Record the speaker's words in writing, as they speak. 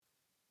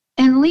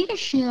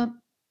leadership,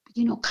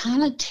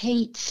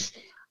 connotates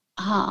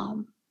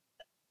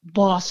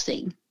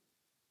bossing.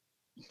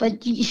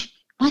 But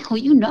Michael,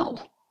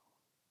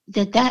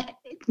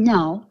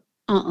 no,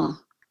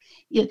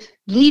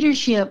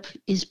 leadership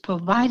is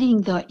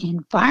providing the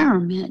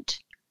environment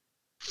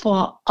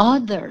for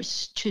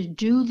others to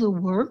do the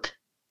work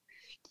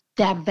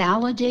that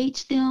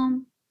validates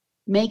them,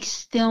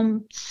 makes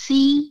them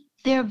see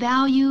their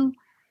value,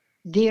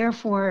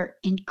 therefore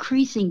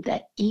increasing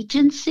the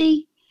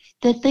agency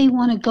that they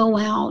want to go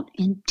out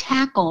and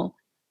tackle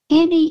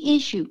any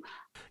issue.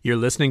 You're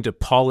listening to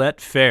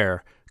Paulette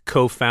Fair,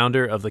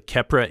 co-founder of the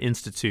Kepra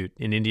Institute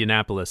in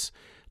Indianapolis,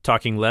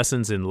 talking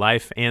lessons in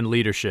life and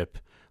leadership.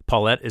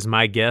 Paulette is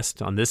my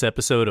guest on this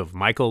episode of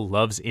Michael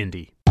Loves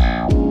Indy.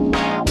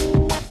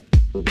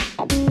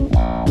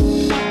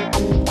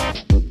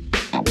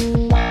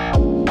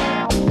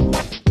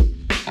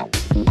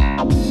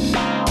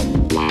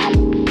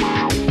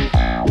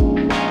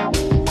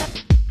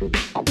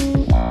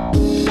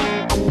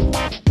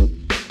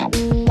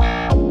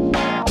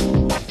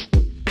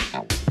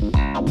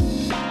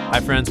 Hi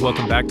friends,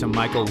 welcome back to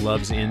Michael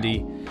Loves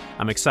Indy.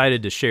 I'm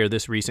excited to share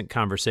this recent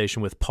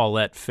conversation with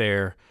Paulette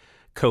Fair,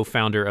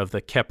 co-founder of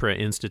the Kepra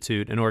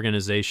Institute, an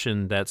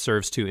organization that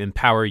serves to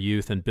empower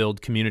youth and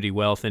build community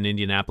wealth in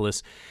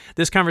Indianapolis.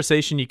 This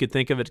conversation, you could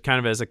think of it kind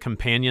of as a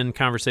companion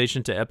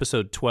conversation to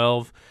episode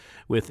 12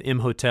 with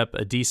Imhotep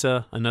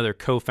Adisa, another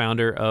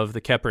co-founder of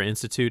the Kepra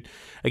Institute.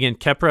 Again,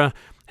 Kepra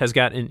has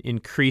got an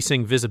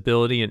increasing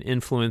visibility and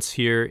influence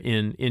here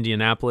in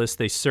Indianapolis.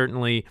 They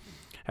certainly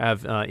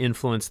have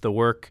influenced the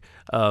work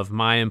of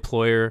my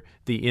employer,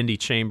 the Indy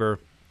Chamber.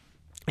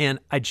 And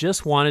I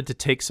just wanted to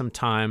take some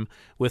time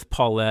with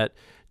Paulette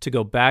to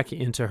go back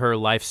into her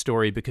life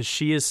story because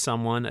she is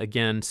someone,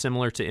 again,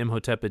 similar to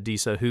Imhotep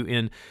Adisa, who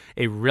in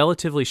a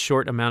relatively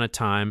short amount of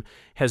time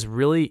has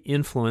really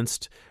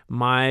influenced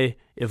my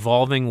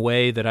evolving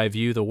way that I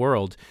view the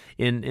world.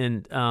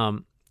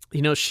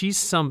 She's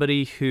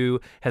somebody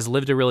who has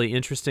lived a really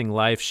interesting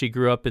life. She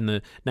grew up in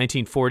the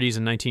 1940s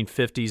and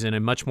 1950s in a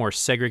much more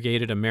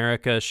segregated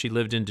America. She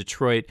lived in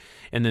Detroit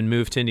and then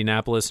moved to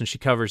Indianapolis, and she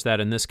covers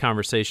that in this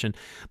conversation.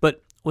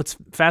 But what's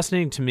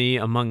fascinating to me,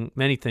 among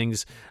many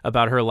things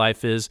about her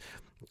life, is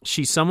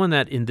she's someone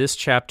that in this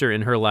chapter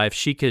in her life,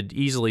 she could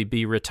easily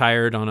be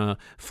retired on a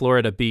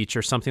Florida beach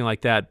or something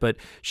like that, but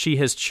she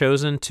has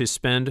chosen to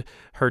spend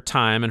her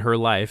time and her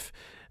life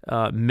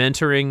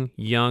mentoring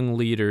young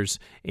leaders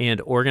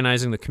and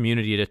organizing the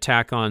community to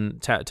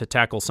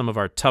tackle some of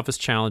our toughest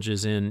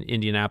challenges in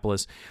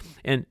Indianapolis.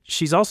 And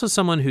she's also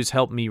someone who's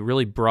helped me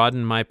really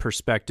broaden my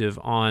perspective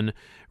on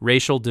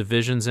racial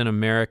divisions in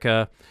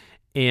America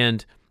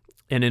and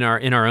in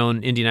our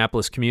own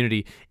Indianapolis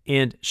community.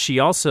 And she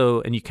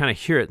also, and you kind of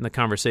hear it in the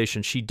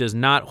conversation, she does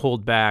not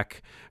hold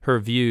back her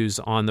views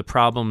on the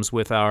problems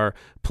with our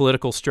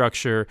political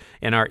structure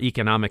and our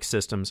economic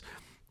systems.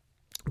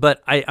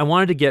 But I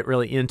wanted to get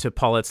really into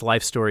Paulette's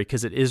life story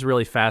because it is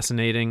really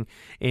fascinating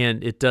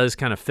and it does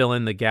kind of fill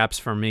in the gaps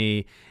for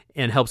me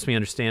and helps me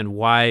understand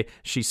why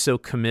she's so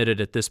committed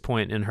at this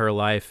point in her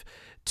life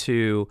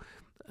to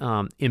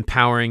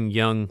empowering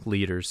young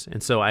leaders.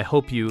 And so I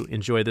hope you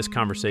enjoy this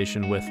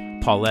conversation with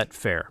Paulette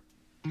Fair.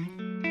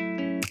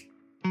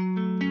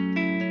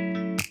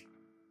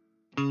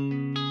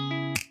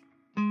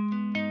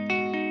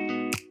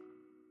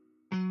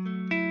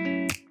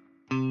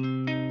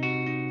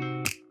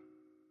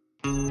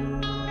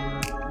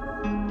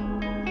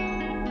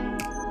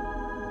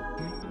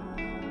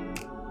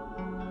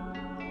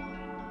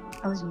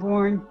 I was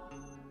born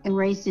and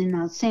raised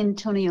in San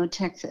Antonio,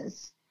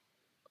 Texas,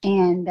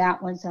 and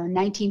that was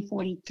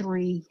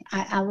 1943.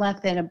 I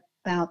left at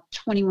about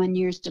 21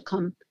 years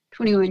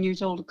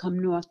old to come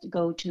north to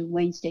go to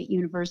Wayne State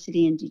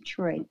University in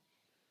Detroit.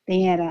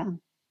 They had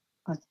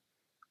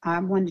I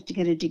wanted to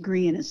get a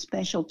degree in a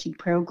specialty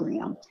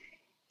program,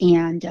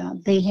 and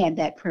they had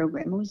that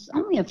program. It was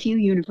only a few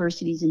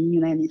universities in the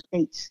United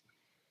States,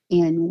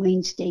 and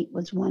Wayne State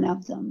was one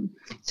of them.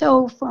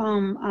 So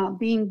from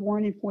being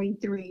born in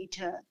 43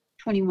 to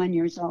 21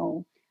 years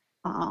old,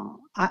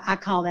 I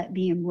call that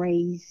being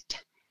raised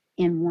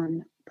in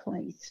one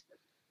place.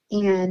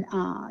 And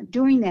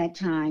during that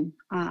time,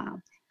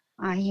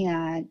 I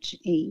had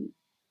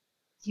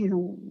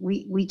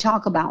we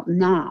talk about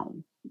now.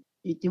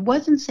 It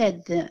wasn't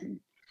said then,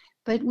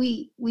 but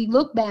we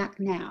look back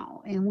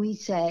now and we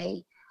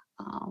say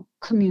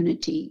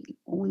community,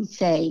 we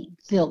say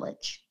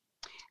village.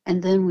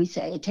 And then we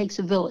say it takes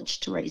a village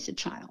to raise a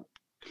child.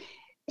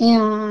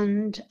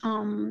 And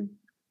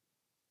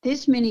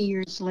this many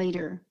years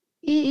later,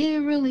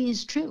 it really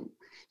is true.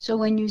 So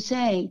when you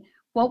say,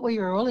 what were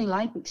your early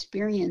life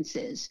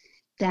experiences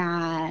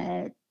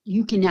that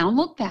you can now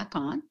look back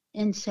on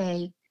and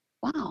say,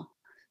 wow,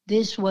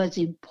 this was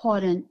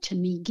important to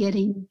me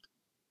getting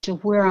to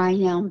where I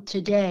am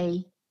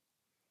today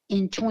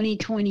in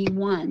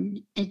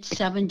 2021 at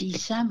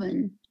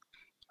 77,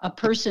 a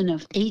person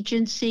of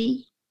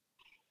agency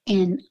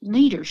and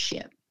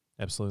leadership.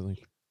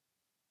 Absolutely.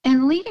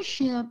 And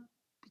leadership,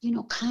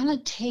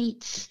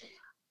 connotates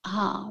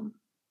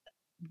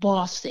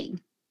bossing.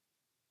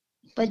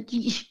 But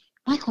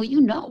Michael,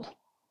 you know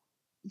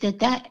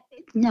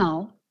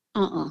no,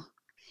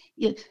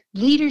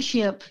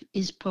 leadership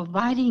is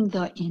providing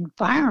the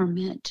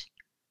environment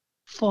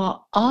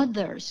for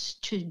others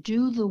to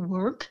do the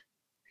work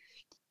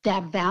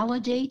that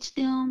validates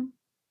them,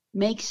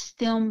 makes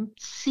them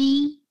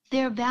see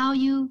their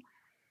value,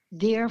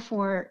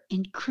 therefore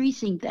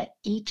increasing the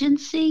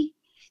agency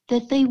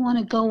that they want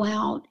to go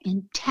out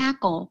and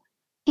tackle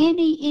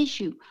any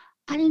issue.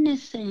 I didn't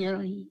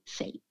necessarily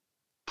say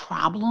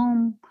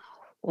problem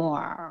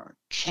or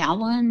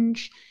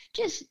challenge,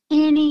 just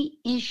any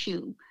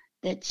issue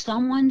that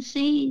someone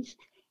sees.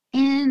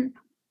 And,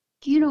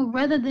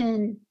 rather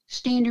than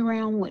stand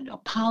around with a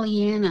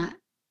Pollyanna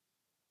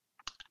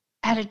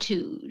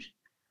attitude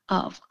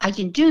of I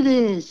can do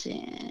this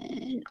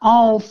and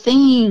all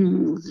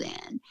things,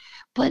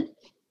 but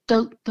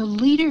the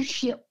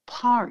leadership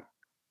part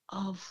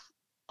of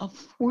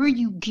where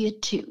you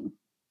get to,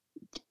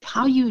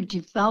 how you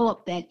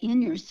develop that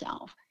in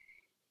yourself,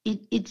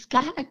 it's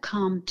got to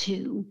come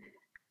to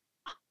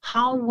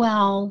how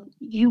well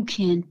you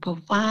can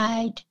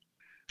provide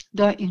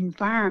the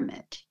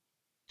environment.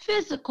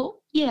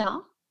 Physical, yeah,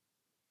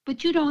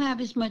 but you don't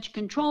have as much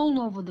control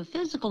over the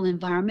physical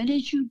environment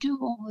as you do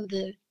over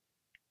the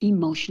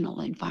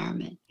emotional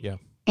environment. Yeah.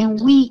 And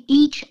we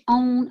each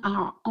own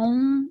our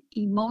own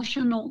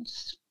emotional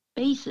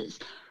spaces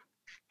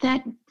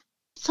that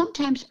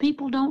sometimes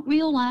people don't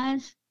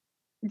realize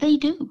they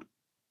do.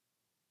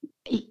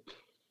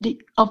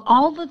 Of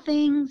all the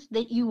things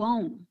that you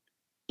own,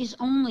 it's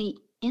only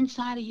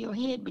inside of your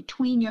head,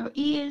 between your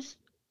ears,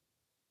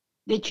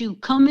 that you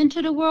come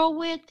into the world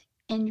with,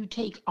 and you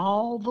take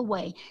all the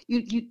way.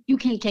 You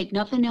can't take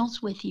nothing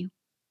else with you.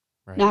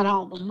 Right. Not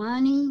all the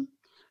money,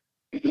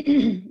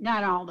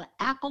 not all the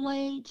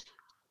accolades,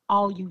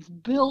 all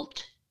you've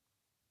built.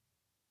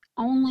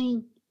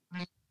 Only,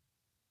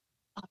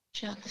 oh,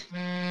 shucks.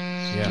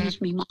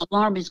 Excuse me, my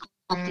alarm is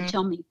going off to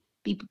tell me,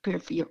 be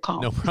prepared for your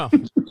call. No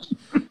problem.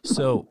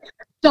 So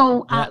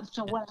what I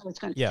was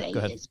going to say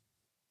is,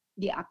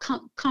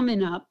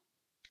 coming up,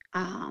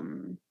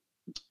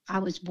 I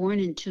was born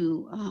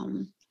into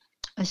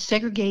a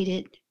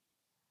segregated,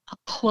 a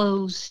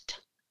closed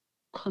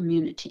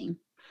community.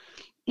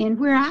 And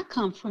where I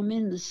come from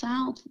in the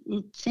South,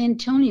 in San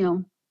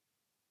Antonio,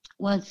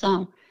 was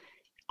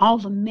all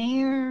the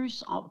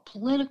mayors, all the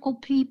political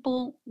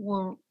people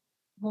were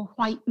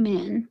white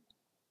men,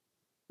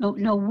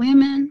 no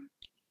women.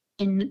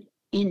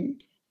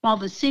 While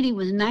the city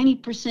was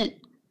 90%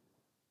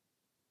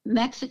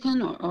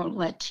 Mexican or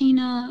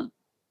Latina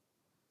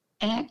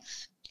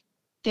X,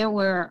 there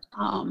were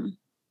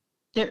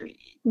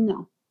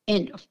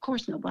and of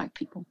course no black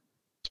people.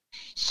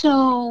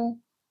 So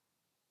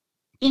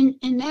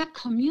in that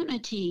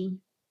community,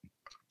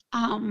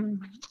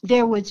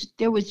 there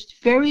was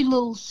very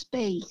little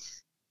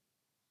space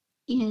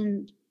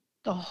in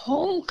the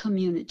whole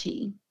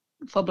community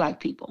for black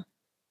people.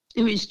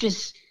 There was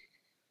just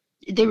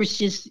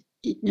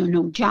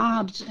no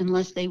jobs,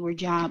 unless they were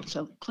jobs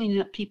of cleaning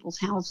up people's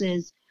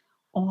houses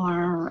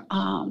or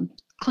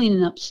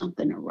cleaning up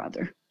something or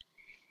other.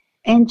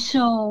 And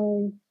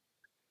so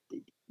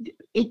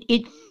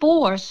it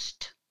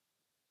forced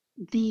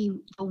the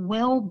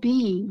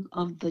well-being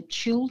of the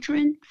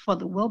children, for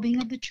the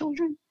well-being of the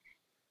children,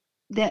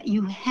 that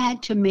you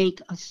had to make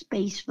a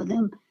space for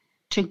them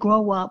to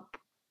grow up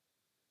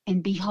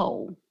and be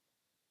whole,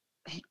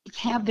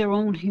 have their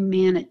own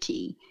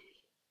humanity,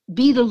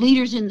 be the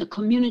leaders in the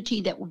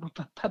community that will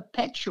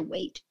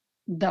perpetuate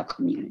the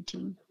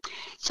community.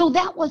 So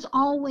that was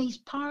always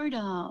part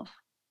of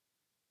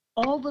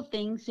all the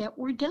things that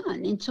were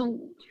done. And so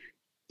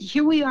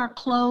here we are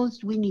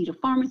closed. We need a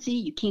pharmacy.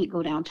 You can't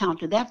go downtown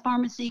to that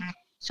pharmacy.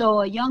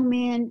 So a young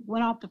man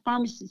went off to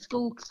pharmacy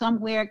school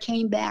somewhere,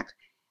 came back,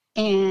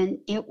 and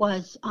it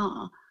was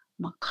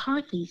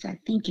McCarthy's, I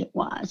think it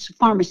was,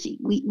 pharmacy.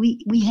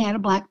 We had a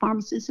black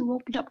pharmacist who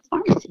opened up a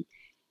pharmacy.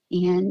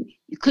 And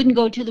you couldn't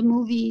go to the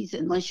movies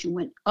unless you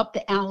went up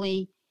the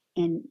alley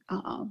and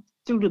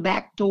through the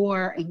back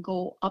door and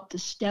go up the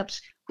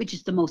steps, which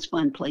is the most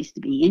fun place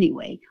to be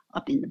anyway,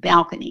 up in the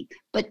balcony.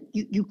 But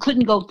you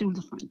couldn't go through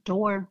the front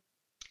door.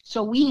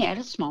 So we had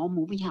a small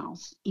movie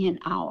house in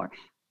our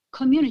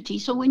community.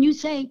 So when you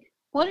say,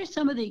 what are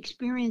some of the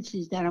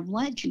experiences that have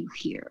led you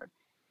here?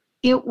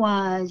 It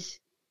was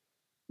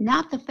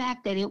not the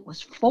fact that it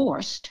was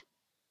forced,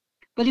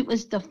 but it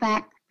was the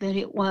fact that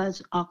it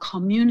was a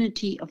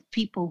community of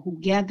people who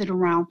gathered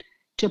around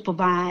to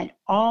provide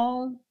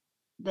all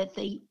that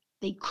they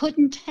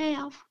couldn't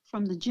have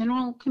from the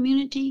general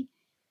community.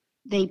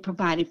 They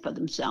provided for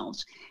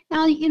themselves.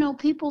 Now,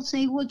 people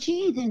say, well,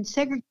 gee, then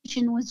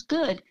segregation was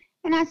good.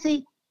 And I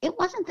say, it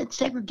wasn't that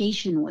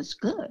segregation was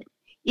good.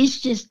 It's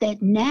just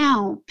that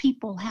now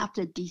people have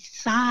to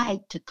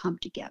decide to come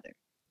together.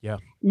 Yeah.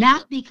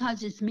 Not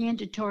because it's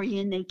mandatory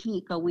and they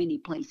can't go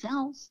anyplace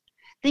else.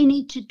 They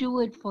need to do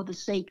it for the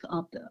sake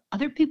of the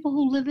other people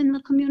who live in the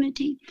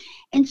community.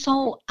 And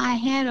so I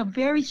had a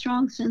very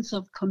strong sense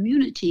of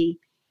community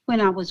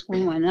when I was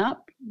growing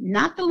up,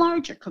 not the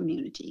larger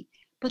community,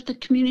 but the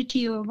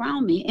community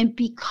around me. And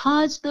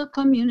because the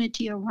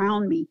community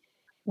around me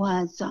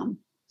was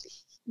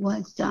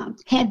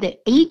had the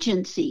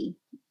agency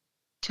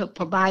to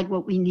provide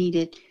what we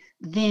needed,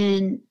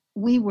 then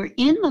we were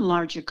in the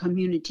larger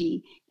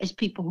community as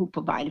people who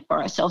provided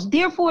for ourselves.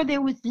 Therefore,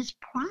 there was this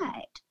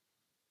pride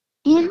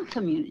in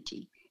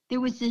community. There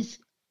was this,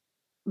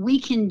 we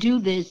can do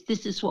this.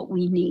 This is what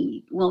we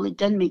need. Well, it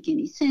doesn't make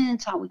any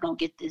sense. How are we going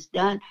to get this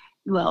done?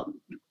 Well,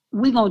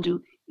 we're going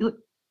to do,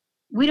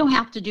 we don't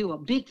have to do a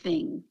big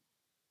thing.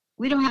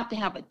 We don't have to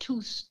have a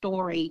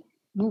 2-story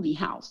movie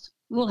house.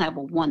 We'll have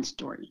a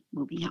 1-story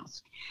movie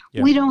house.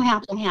 Yeah. We don't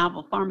have to have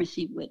a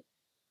pharmacy with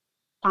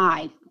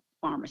 5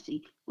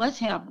 pharmacy. Let's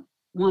have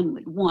one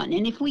with 1.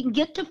 And if we can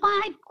get to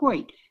 5,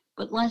 great.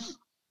 But let's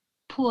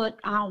put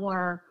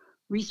our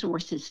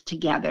resources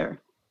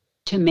together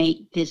to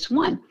make this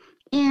one.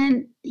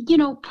 And, you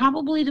know,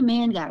 probably the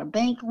man got a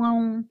bank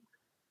loan.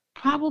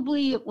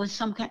 Probably it was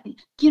some kind,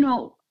 you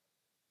know,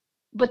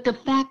 but the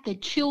fact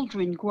that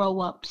children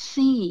grow up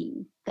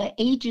seeing the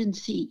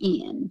agency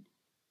in,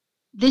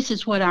 this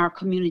is what our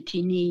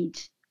community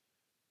needs.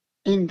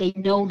 And they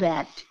know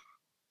that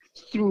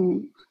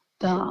through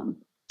the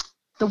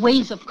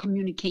ways of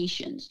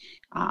communications,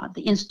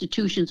 the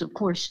institutions. Of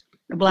course,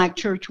 the Black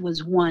church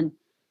was one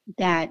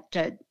that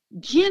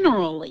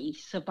generally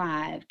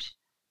survived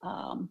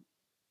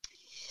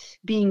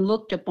being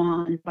looked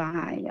upon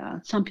by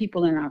some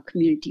people in our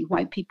community,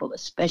 white people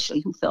especially,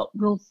 who felt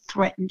real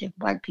threatened if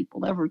Black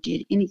people ever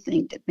did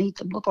anything that made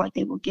them look like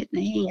they were getting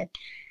ahead.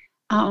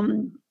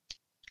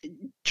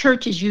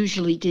 Churches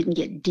usually didn't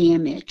get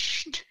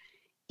damaged.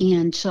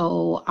 And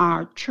so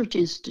our church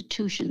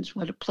institutions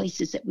were the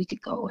places that we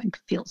could go and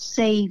feel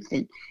safe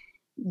and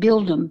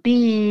build them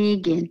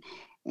big, and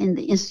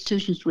the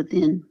institutions were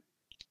then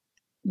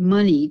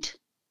moneyed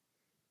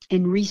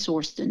and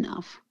resourced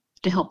enough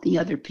to help the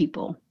other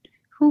people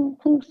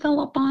who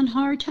fell upon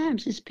hard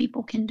times, as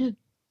people can do.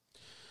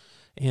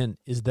 And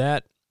is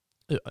that,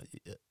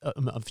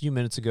 a few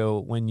minutes ago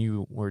when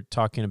you were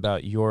talking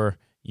about your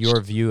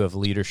view of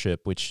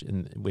leadership, which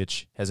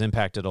has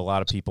impacted a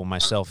lot of people,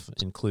 myself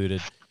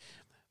included,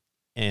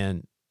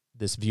 and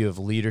this view of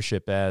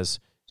leadership as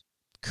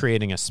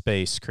creating a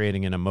space,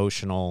 creating an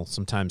emotional,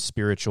 sometimes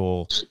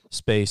spiritual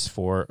space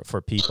for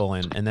people,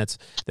 and that's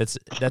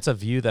a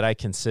view that I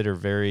consider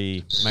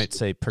very, might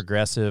say,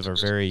 progressive or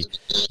very,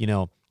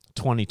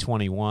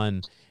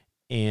 2021.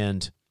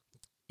 And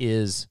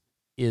is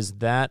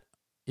that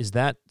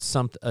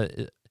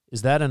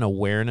an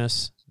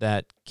awareness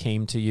that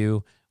came to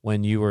you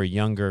when you were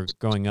younger,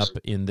 growing up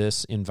in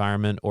this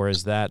environment, or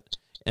is that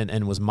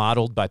and was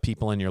modeled by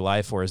people in your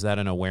life, or is that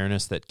an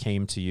awareness that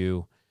came to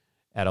you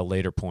at a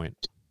later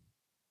point?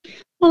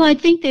 Well, I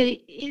think that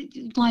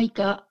it's like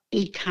a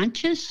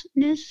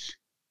consciousness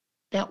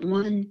that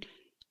one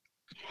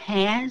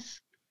has.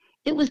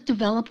 It was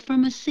developed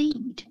from a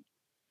seed.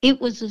 It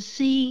was a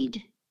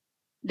seed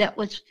that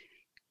was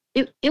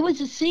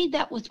a seed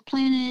that was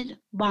planted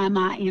by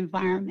my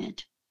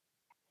environment.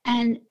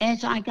 And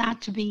as I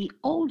got to be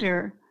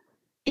older,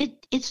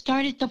 it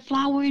started to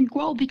flower and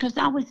grow because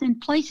I was in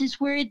places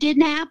where it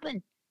didn't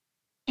happen.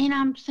 And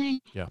I'm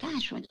saying,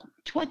 gosh,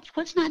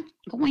 what's not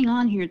going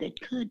on here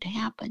that could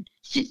happen?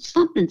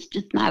 Something's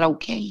just not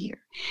okay here.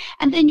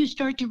 And then you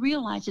start to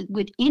realize it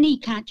with any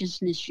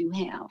consciousness you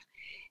have.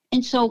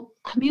 And so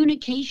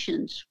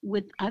communications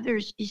with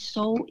others is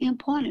so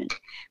important,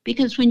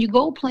 because when you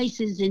go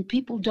places and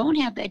people don't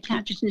have that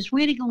consciousness,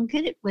 where are they going to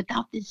get it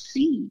without this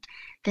seed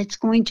that's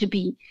going to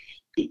be,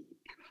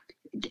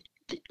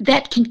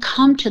 that can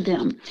come to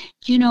them?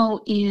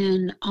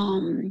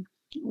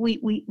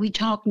 We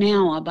talk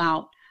now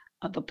about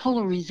the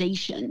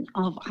polarization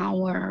of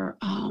our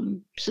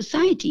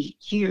society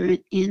here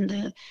in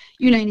the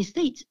United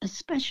States,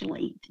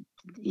 especially.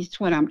 It's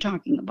what I'm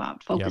talking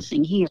about,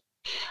 focusing here.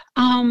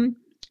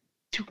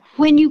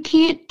 When you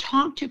can't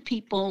talk to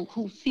people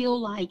who feel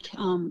like,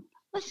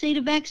 let's say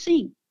the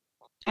vaccine.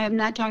 I'm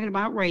not talking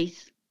about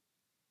race.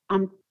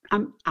 I'm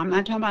not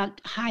talking about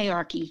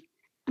hierarchy.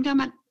 I'm talking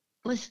about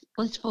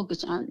let's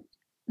focus on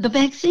the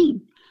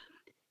vaccine.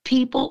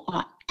 People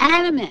are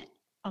adamant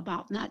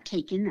about not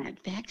taking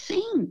that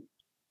vaccine.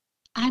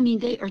 I mean,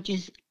 they are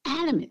just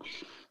adamant.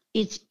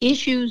 It's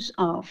issues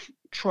of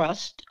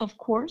trust, of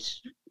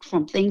course,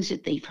 from things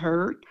that they've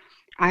heard.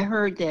 I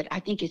heard that I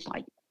think it's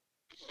like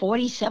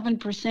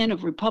 47%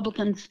 of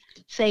Republicans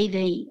say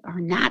they are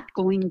not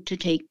going to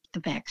take the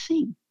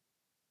vaccine.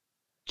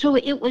 So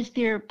it was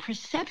their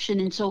perception.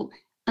 And so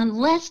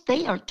unless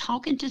they are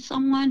talking to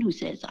someone who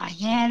says, I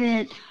had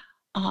it,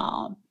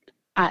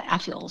 I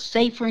feel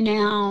safer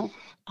now,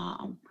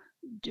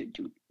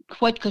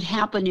 what could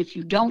happen if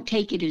you don't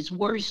take it is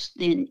worse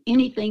than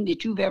anything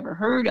that you've ever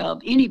heard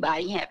of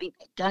anybody having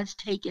that does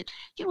take it,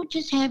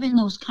 just having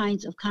those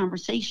kinds of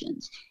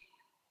conversations.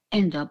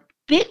 And the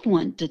big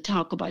one to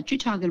talk about, you're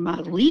talking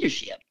about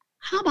leadership.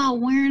 How about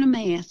wearing a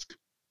mask?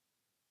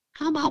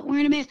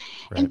 Right.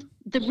 And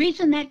the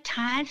reason that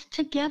ties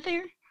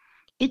together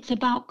it's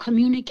about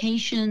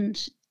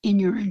communications in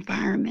your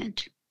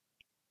environment.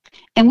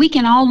 And we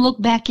can all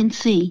look back and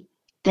see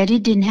that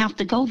it didn't have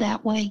to go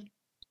that way.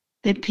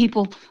 That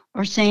people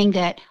are saying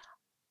that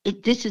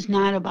this is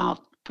not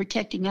about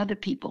protecting other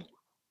people.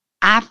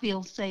 I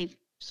feel safe,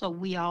 so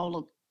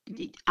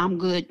I'm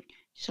good.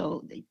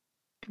 So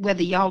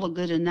whether y'all are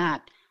good or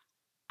not,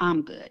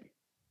 I'm good.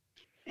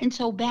 And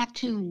so back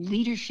to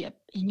leadership,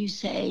 and you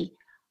say,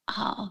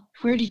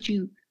 where did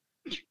you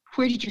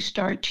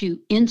start to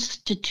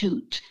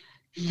institute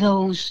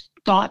those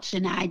thoughts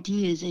and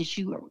ideas as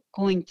you were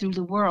going through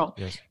the world?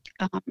 Yes.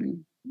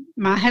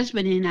 My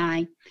husband and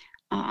I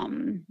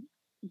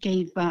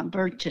gave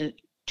birth to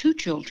 2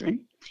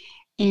 children,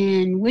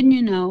 and wouldn't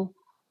you know,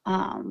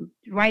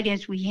 right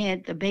as we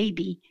had the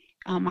baby,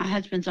 my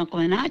husband's uncle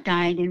and I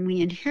died, and we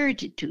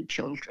inherited 2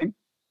 children.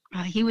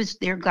 He was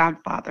their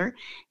godfather,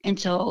 and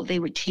so they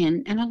were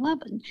 10 and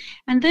 11.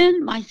 And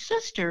then my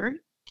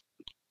sister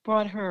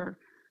brought her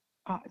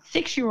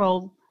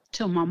 6-year-old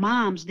to my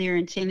mom's there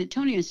in San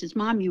Antonio and says,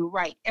 Mom, you were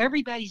right.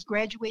 Everybody's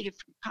graduated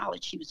from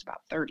college. She was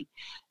about 30.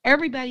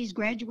 Everybody's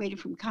graduated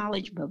from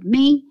college but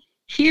me.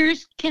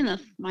 Here's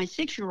Kenneth, my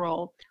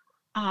 6-year-old.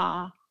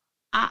 I'm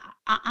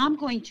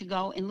going to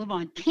go and live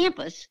on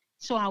campus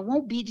so I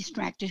won't be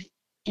distracted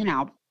and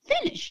I'll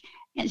finish.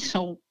 And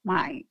so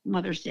my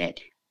mother said,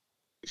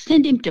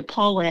 send him to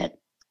Paulette.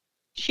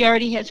 She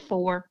already has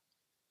 4.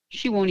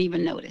 She won't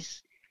even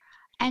notice.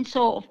 And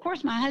so, of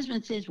course, my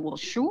husband says, well,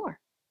 sure.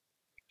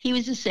 He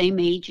was the same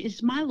age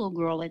as my little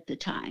girl at the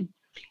time.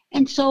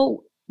 And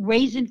so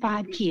raising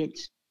 5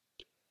 kids,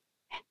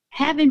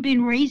 having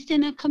been raised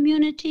in a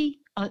community,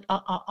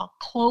 a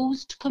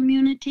closed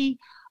community,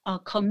 a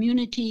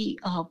community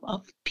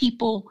of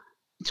people.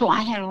 So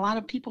I had a lot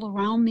of people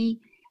around me.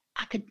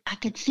 I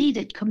could see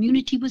that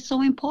community was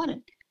so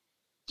important.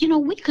 You know,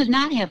 we could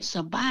not have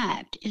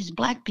survived as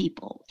Black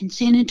people in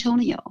San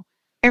Antonio.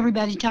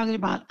 Everybody talking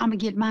about, I'm going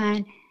to get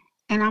mine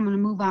and I'm going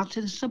to move out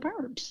to the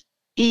suburbs.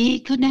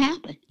 It couldn't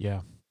happen.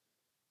 Yeah.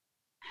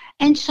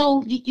 And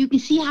so you can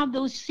see how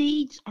those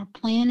seeds are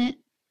planted,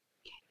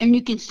 and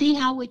you can see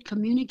how with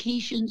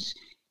communications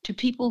to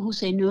people who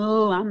say,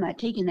 no, I'm not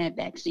taking that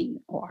vaccine,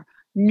 or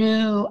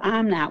no,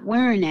 I'm not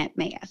wearing that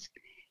mask.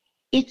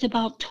 It's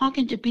about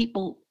talking to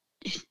people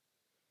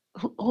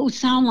who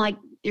sound like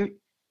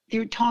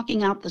they're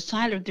talking out the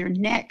side of their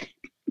neck.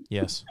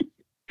 Yes.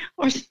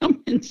 Or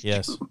something.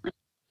 Yes.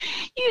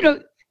 You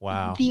know,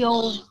 wow. The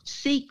old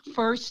seek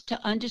first to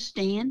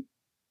understand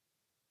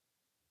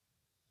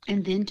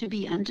and then to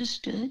be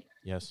understood.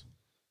 Yes.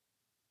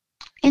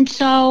 And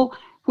so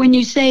when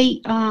you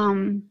say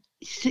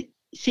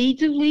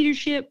seeds of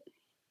leadership,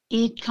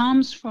 it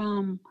comes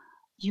from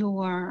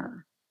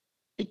your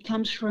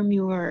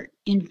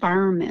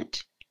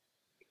environment.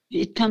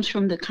 It comes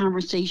from the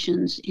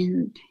conversations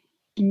and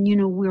you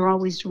know, we're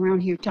always around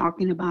here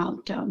talking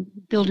about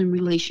building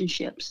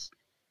relationships.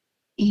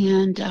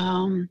 And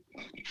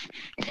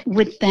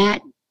with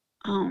that,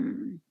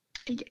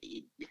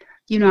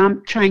 you know,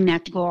 I'm trying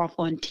not to go off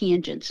on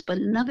tangents, but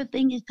another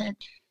thing is that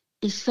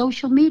is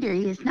social media.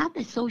 It's not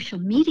that social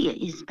media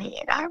is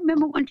bad. I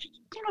remember when,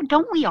 you know,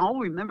 don't we all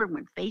remember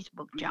when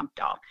Facebook jumped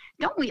off?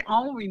 Don't we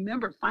all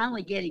remember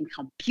finally getting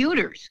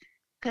computers?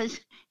 Because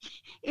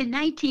in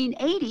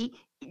 1980,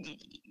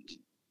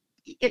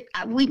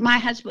 my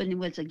husband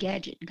was a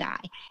gadget guy.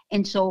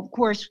 And so, of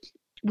course,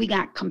 we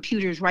got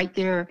computers right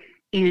there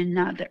in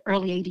the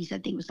early 80s. I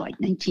think it was like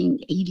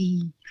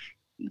 1980.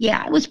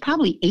 Yeah, it was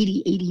probably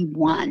 80,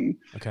 81.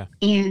 Okay.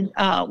 And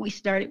we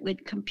started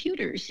with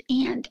computers.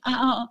 And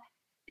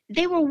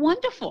they were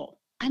wonderful.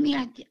 I mean,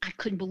 I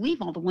couldn't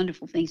believe all the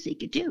wonderful things they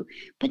could do.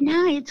 But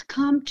now it's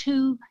come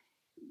to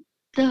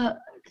the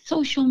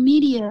social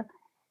media.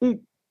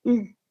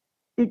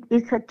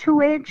 It's a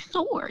two-edged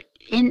sword.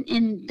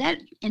 And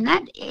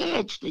that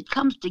edge that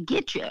comes to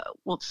get you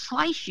will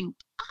slice you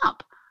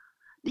up.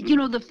 You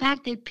know, the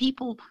fact that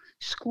people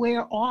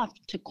square off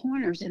to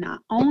corners, and I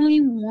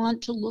only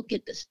want to look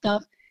at the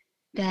stuff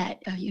that,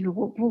 you know,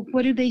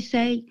 what do they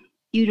say?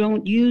 You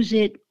don't use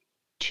it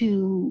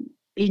to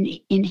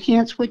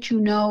enhance what you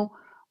know,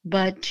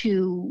 but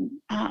to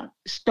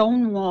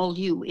stonewall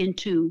you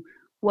into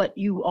what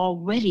you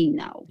already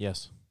know.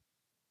 Yes.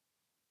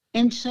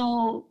 And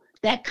so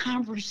that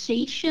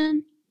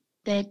conversation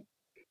that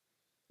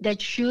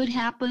should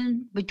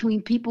happen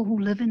between people who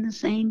live in the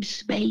same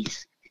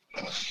space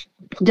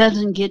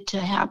doesn't get to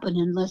happen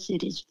unless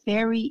it is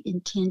very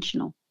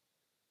intentional.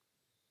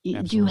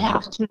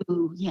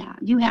 Absolutely.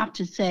 You have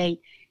to say,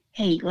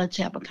 hey, let's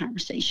have a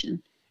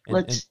conversation.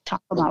 Let's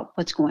talk about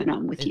what's going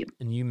on with you.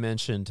 And you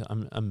mentioned,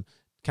 I'm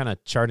kind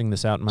of charting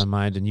this out in my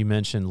mind, and you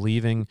mentioned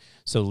leaving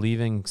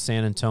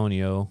San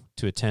Antonio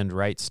to attend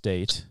Wright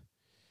State.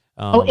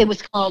 It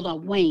was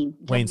called Wayne.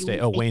 Wayne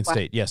State. Oh, Wayne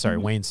State. Yeah, sorry,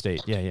 Wayne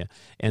State. Yeah.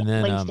 And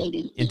then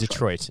in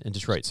Detroit.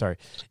 Sorry.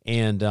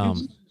 And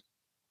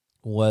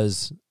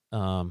was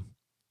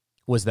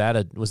that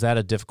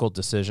a difficult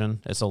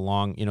decision? It's a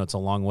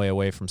long way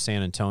away from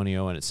San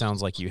Antonio, and it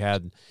sounds like you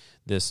had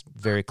this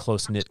very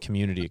close-knit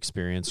community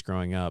experience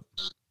growing up.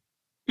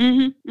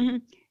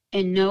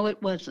 And no, it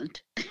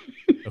wasn't.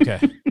 Okay.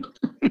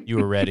 You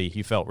were ready.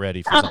 You felt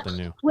ready for something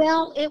new.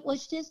 Well, it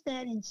was just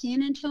that in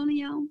San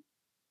Antonio,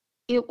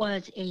 it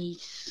was a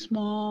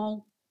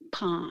small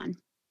pond.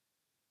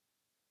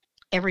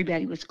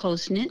 Everybody was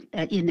close-knit.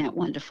 Isn't that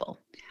wonderful?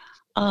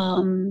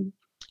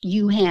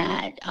 You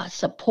had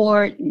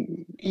support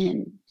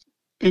and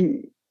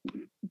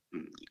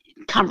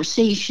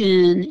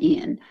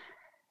conversation,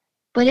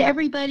 but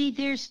everybody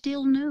there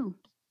still knew.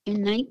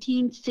 In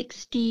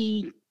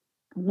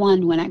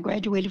 1961, when I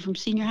graduated from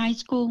senior high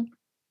school,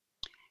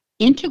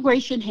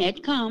 integration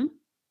had come,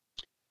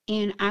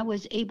 and I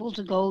was able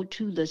to go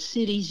to the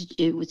city's,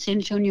 it was San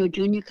Antonio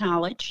Junior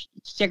College.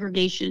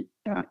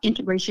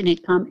 Integration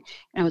had come,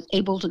 and I was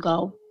able to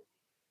go.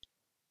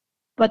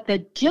 But the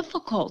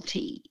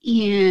difficulty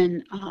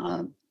in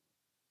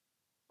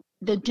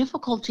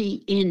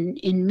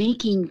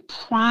making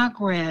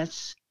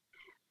progress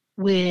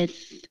with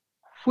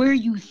where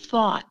you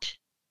thought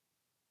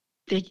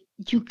that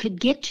you could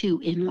get to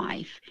in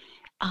life,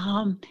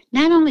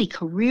 not only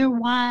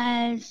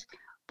career-wise,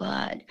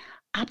 but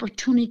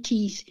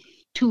opportunities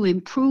to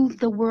improve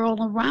the world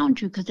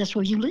around you, because that's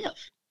where you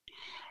live.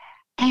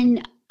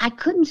 And I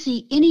couldn't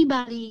see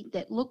anybody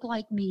that looked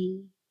like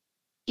me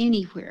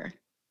anywhere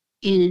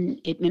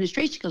in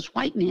administration, because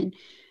white men,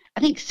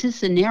 I think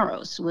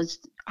Cisneros was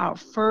our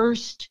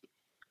first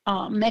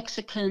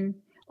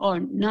Mexican or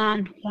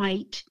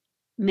non-white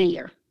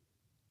mayor.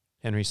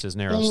 Henry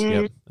Cisneros,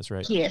 yep, that's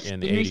right. Yes. In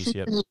the 80s,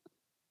 yep.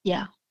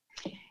 Yeah.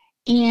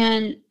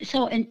 And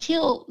so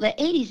until the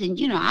 80s,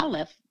 and I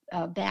left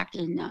back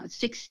in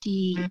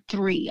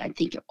 63, I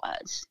think it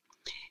was.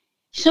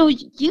 So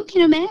you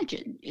can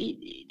imagine,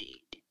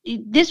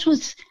 this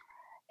was,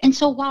 and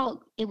so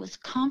while it was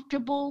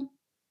comfortable,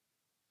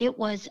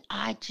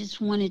 I just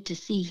wanted to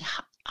see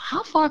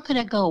how far could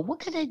I go? What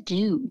could I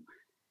do?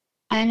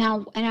 And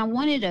I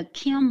wanted a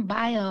chem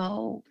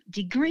bio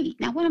degree.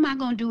 Now, what am I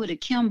going to do with a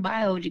chem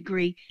bio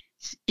degree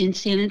in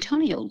San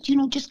Antonio?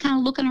 Just kind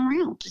of looking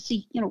around to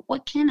see,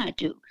 what can I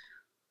do?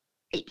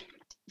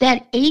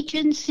 That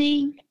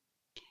agency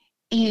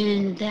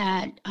and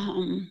that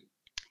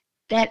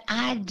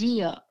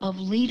idea of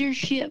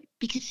leadership,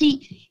 because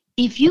see,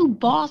 if you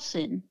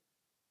bossing,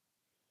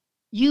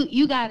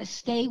 you got to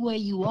stay where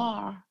you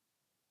are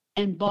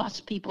and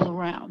boss people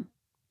around.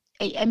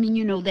 I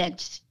mean,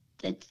 that's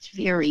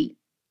very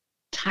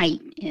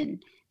tight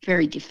and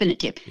very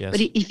definitive. Yes.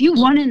 But if you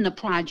run in the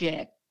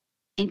project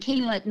and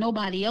can't let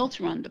nobody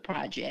else run the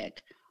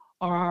project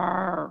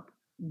or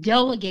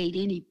delegate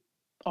any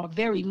or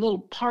very little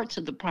parts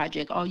of the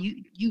project, or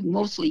you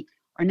mostly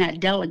are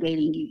not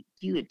delegating,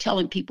 you are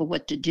telling people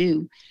what to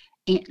do,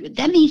 and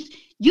that means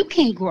you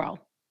can't grow.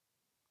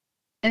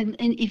 And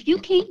if you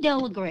can't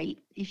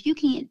delegate, if you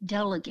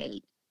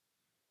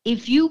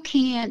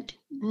can't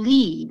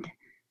lead,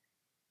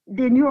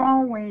 then you're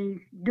always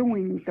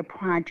doing the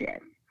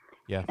project.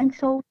 Yeah. And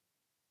so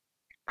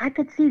I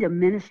could see the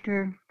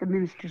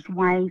minister's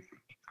wife,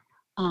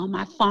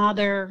 my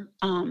father,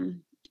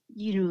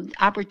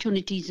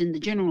 opportunities in the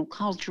general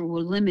culture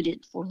were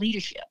limited for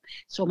leadership.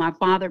 So my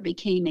father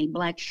became a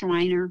Black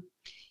Shriner.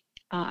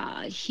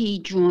 He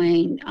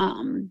joined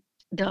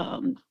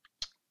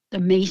the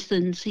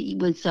Masons. He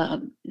was,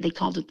 they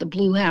called it the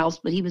Blue House,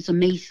 but he was a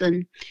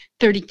Mason,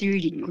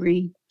 33rd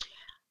degree.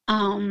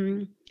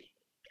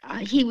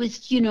 He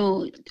was,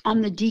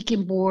 on the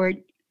deacon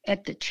board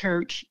at the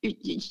church.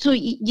 So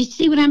you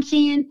see what I'm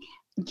saying?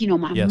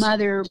 My Yes.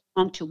 mother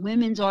belonged to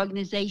women's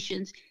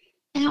organizations.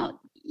 Now,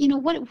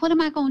 what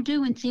am I going to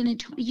do in San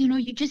Antonio?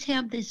 You just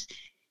have this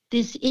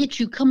itch.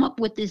 You come up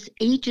with this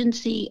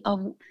agency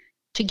of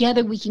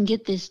together we can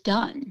get this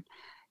done.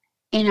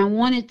 And I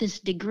wanted this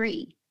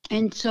degree.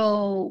 And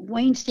so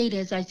Wayne State,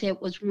 as I said,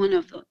 was one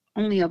of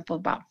only of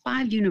about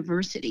 5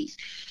 universities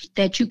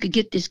that you could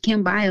get this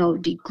chem bio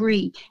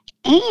degree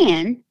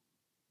and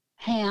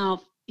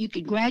you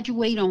could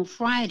graduate on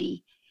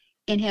Friday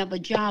and have a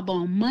job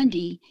on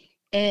Monday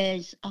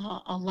as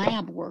a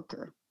lab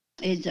worker,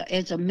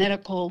 as a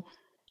medical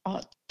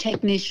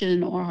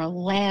technician or a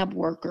lab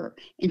worker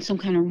in some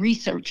kind of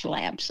research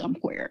lab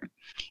somewhere.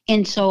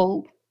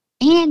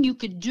 And you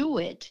could do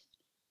it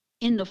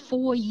in the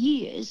 4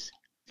 years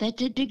that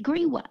the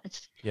degree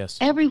was. Yes.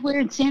 Everywhere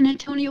in San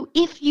Antonio,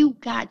 if you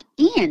got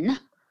in,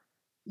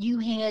 you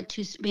had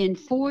to spend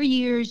 4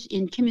 years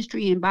in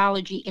chemistry and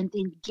biology and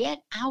then get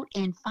out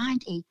and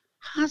find a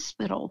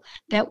hospital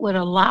that would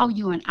allow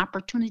you an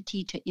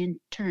opportunity to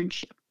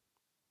internship.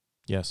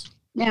 Yes.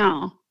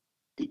 Now,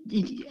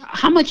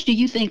 how much do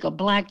you think a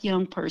Black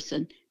young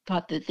person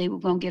thought that they were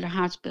going to get a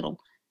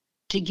hospital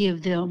to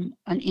give them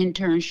an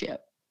internship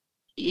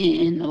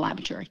in the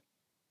laboratory?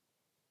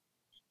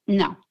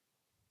 No.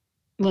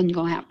 Wasn't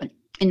going to happen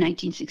in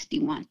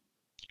 1961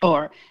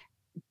 or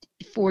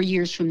 4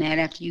 years from that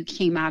after you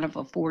came out of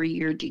a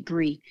 4-year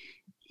degree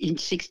in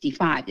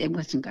 65. It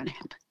wasn't going to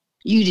happen.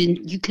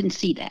 You couldn't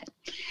see that.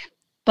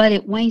 But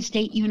at Wayne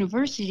State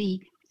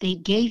University, they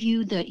gave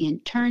you the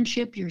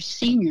internship your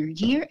senior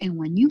year, and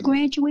when you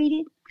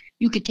graduated,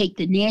 you could take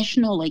the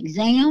national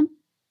exam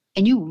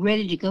and you were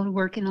ready to go to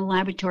work in a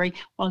laboratory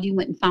while you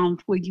went and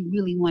found where you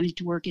really wanted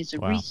to work as a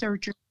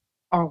researcher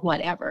or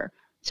whatever.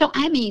 So,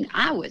 I mean,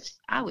 I was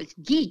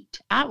geeked.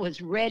 I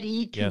was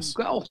ready to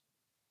go.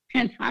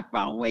 And I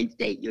found Wayne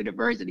State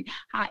University.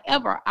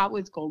 However, I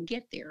was going to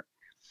get there.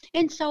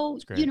 And so,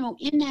 you know,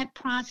 in that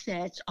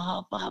process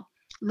of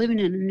living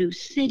in a new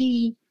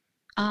city,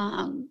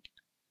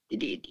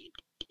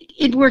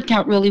 it worked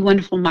out really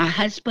wonderful. My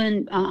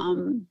husband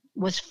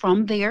was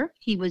from there.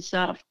 He was, he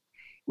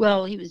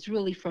was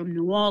really from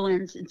New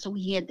Orleans. And so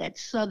he had that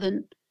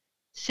Southern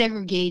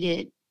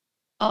segregated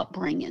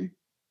upbringing.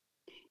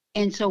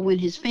 And so when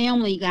his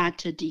family got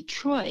to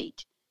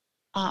Detroit,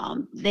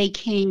 they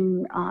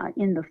came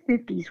in the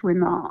 50s when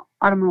the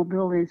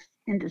automobile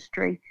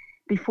industry,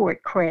 before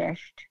it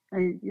crashed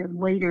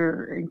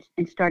later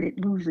and started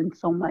losing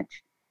so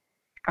much,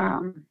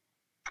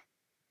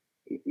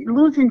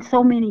 losing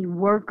so many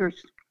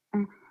workers,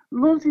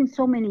 losing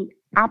so many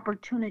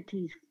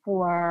opportunities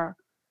for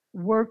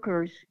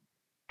workers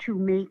to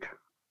make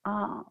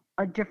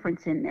a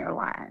difference in their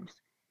lives.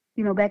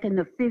 You know, back in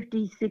the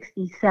 50s,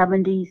 60s,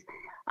 70s,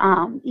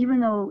 even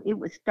though it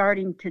was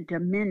starting to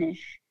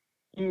diminish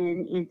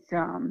in its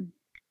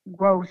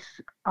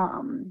gross,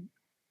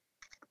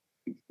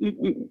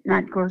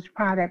 not gross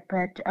product,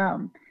 but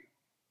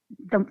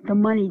the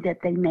money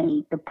that they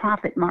made, the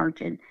profit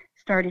margin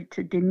started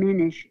to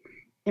diminish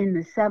in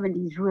the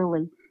 70s.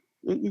 Really,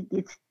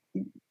 it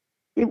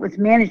was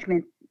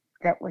management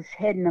that was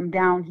heading them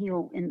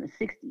downhill in the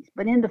 60s,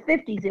 but in the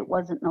 50s it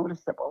wasn't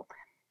noticeable.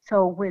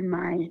 So when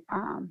my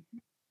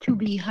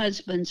to-be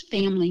husband's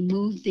family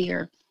moved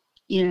there,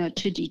 you know,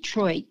 to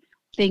Detroit,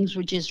 things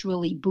were just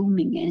really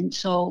booming. And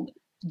so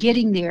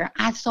getting there,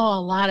 I saw a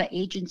lot of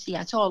agency.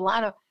 I saw a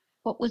lot of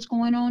what was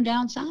going on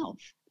down south.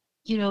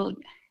 You know,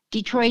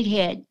 Detroit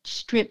had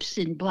strips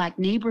in black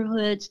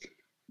neighborhoods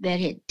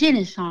that had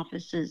dentist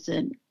offices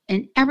and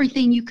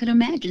everything you could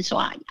imagine. So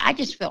I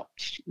just felt,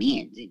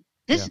 man,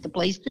 this is the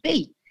place to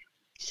be.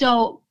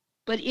 So,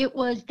 but it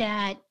was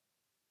that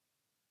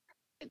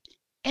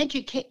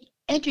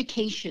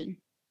education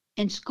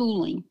and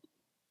schooling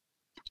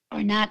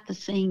are not the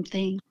same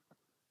thing.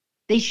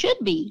 They should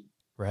be,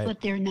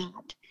 but they're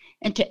not.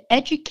 And to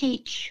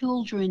educate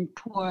children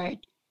toward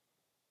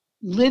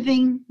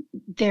living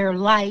their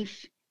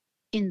life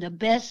in the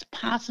best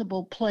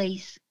possible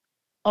place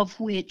of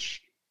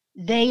which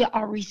they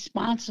are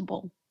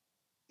responsible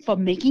for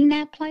making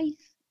that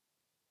place,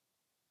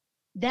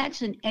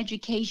 that's an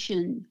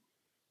education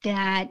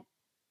that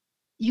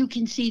you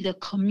can see the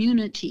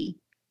community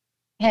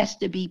has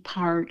to be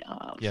part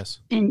of. Yes.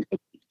 And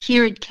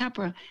here at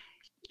Khepra,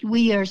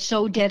 we are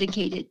so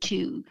dedicated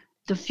to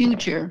the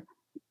future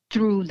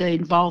through the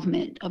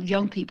involvement of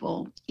young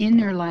people in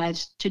their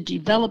lives to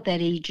develop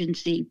that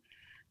agency,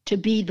 to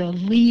be the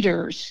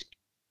leaders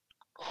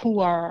who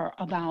are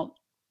about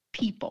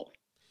people.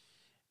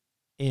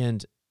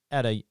 And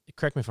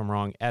correct me if I'm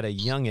wrong, at a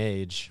young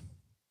age,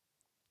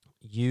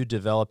 you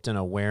developed an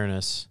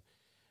awareness.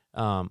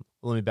 Let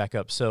me back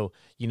up. So,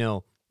 you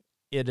know,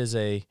 it's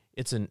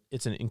an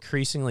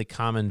increasingly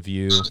common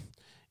view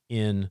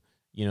in,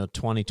 you know,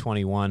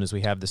 2021 as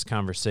we have this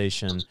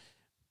conversation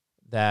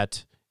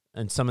that,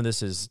 and some of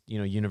this is, you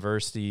know,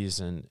 universities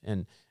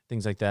and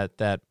things like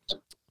that,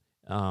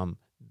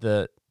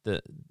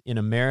 in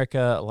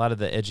America, a lot of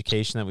the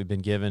education that we've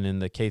been given in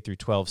the K through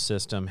 12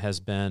 system has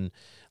been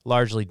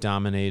largely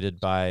dominated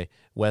by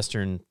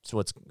Western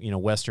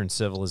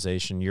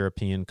civilization,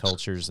 European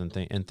cultures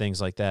and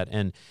things like that.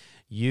 And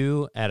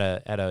you at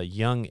a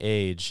young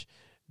age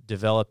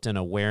developed an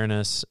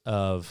awareness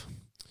of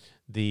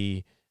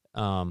the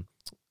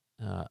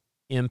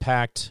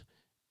impact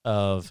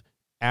of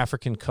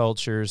African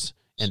cultures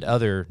and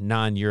other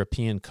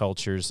non-European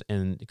cultures.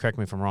 And correct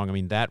me if I'm wrong, I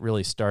mean that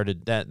really started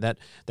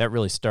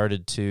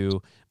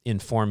to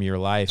inform your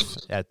life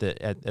at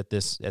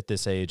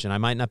this age. And I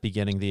might not be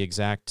getting the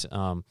exact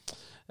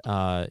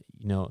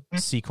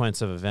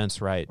sequence of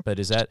events right, but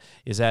is that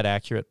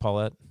accurate,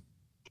 Paulette?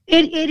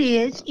 It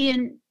is.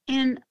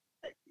 And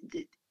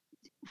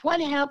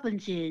what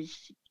happens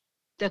is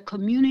the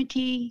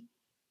community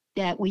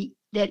that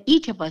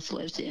each of us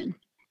lives in,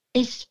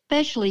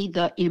 especially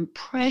the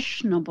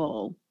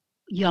impressionable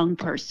young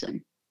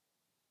person.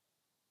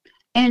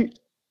 And,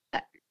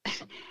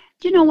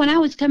 you know, when I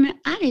was coming,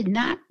 I did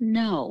not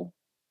know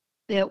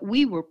that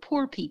we were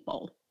poor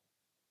people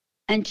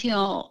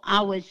until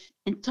I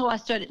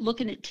started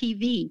looking at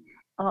TV.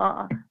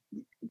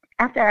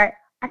 After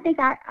I think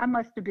I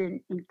must have been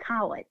in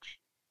college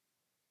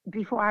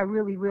before I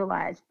really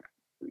realized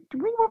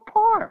we were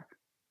poor.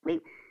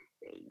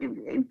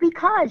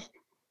 Because,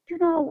 you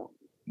know,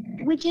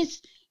 we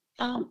just,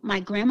 my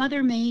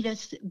grandmother made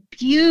us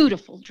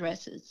beautiful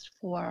dresses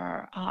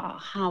for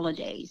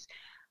holidays.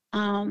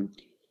 When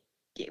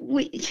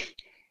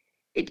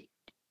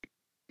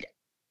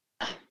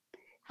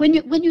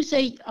you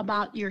say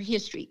about your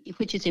history,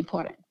 which is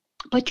important,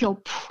 but your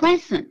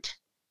present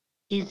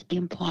is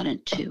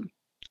important too.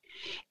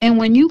 And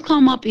when you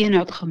come up in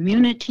a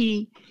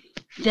community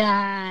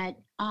that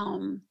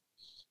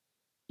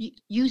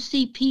you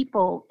see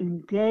people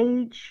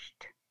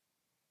engaged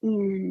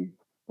in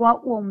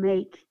what will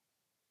make,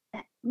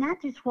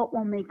 not just what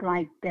will make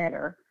life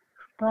better,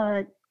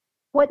 but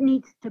what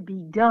needs to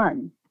be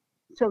done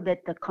so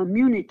that the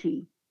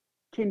community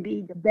can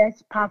be the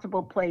best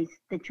possible place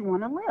that you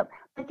want to live,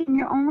 like in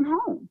your own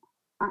home.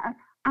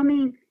 I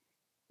mean,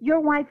 your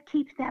wife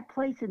keeps that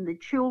place in the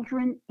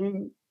children,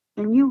 and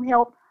you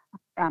help.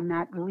 I'm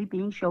not really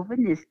being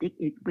chauvinistic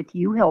with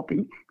you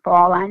helping. For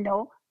all I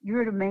know,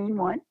 you're the main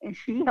one, and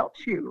she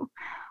helps you.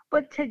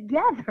 But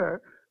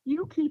together,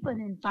 you keep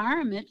an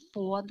environment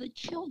for the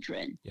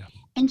children. Yeah.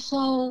 And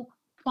so,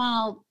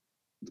 while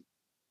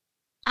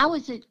I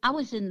was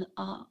in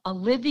a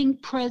living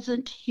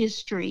present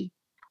history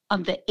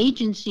of the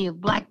agency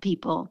of Black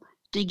people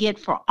to get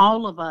for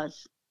all of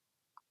us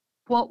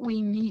what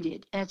we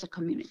needed as a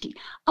community.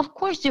 Of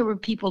course, there were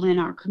people in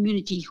our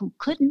community who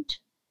couldn't,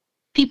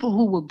 people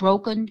who were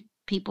broken,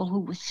 people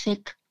who were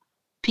sick,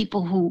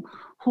 people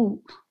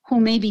who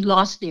maybe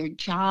lost their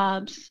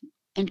jobs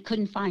and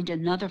couldn't find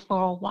another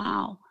for a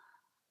while.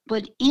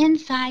 But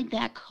inside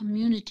that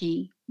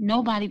community,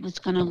 nobody was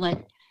going to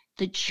let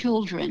the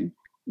children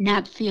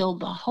not feel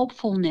the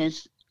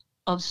hopefulness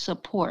of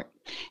support.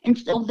 And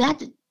so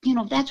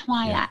that's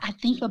why I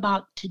think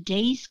about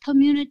today's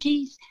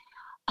communities.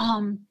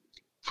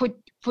 For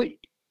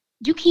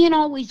you can't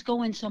always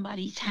go in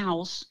somebody's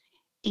house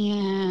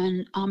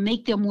and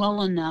make them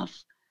well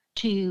enough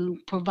to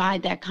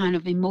provide that kind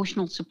of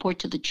emotional support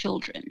to the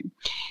children.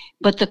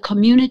 But the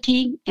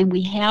community, and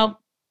we have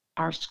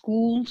our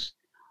schools,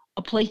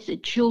 a place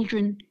that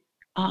children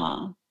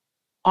are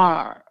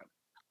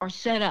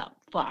set up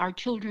for our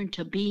children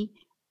to be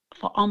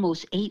for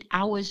almost 8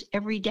 hours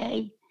every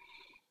day.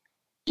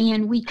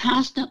 And we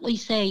constantly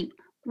say,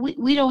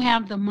 we don't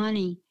have the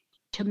money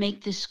to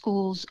make the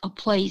schools a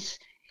place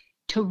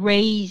to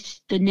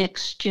raise the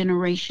next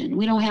generation.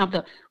 We don't have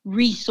the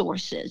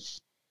resources.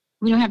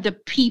 We don't have the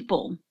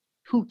people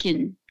who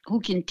can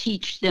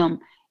teach them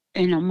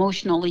and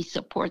emotionally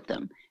support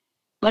them.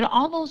 But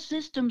all those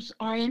systems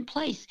are in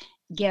place.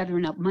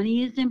 Gathering up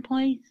money is in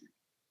place.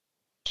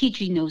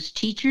 Teaching those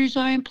teachers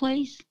are in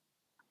place.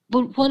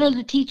 But what are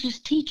the teachers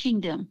teaching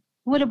them?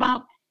 What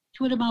about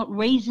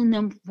raising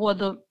them for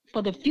the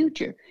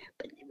future?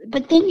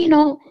 But then,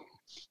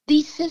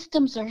 these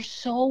systems are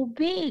so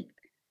big.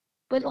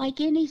 But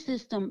like any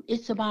system,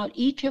 it's about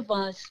each of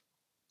us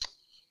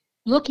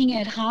looking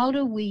at how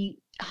do we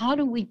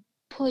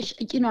push.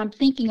 I'm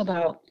thinking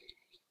about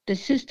the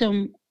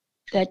system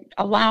that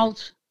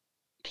allows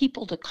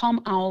people to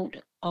come out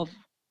of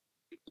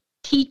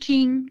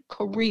teaching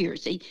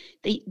careers.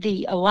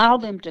 They allow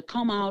them to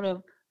come out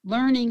of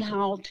learning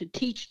how to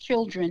teach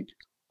children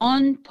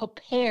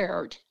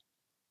unprepared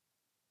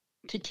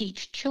to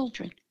teach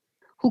children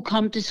who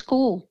come to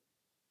school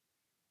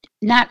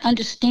not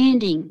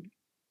understanding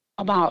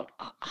about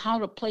how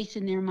to place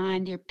in their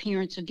mind their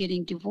parents are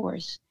getting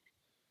divorced,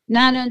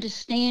 not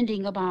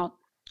understanding about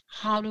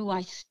how do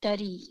I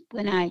study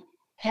when I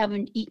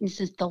haven't eaten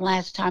since the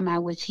last time I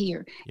was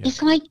here. Yeah.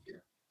 It's like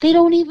they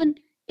don't even,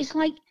 it's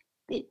like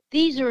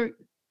these are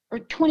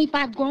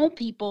 25 grown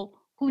people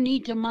who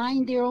need to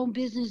mind their own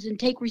business and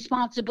take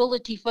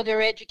responsibility for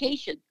their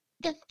education.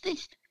 That's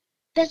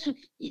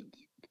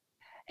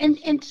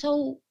and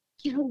so,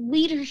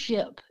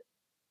 leadership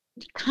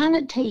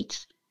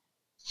connotates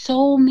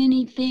so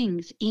many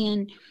things.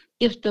 And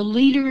if the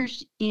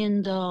leaders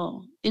in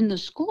the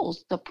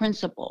schools, the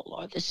principal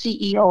or the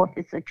CEO, if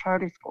it's a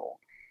charter school,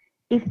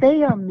 if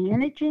they are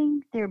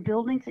managing their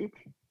buildings,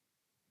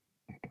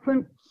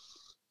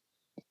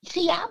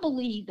 I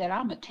believe that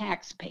I'm a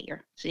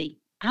taxpayer.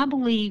 I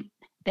believe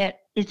that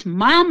it's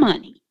my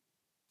money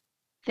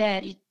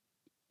that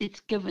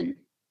it's given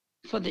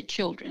for the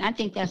children. I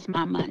think that's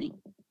my money.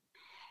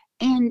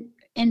 And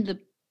the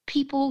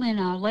people in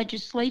our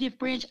legislative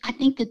branch, I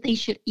think that they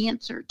should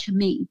answer to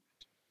me.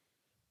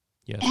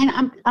 Yes.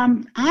 And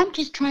I'm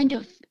just trying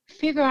to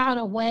figure out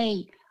a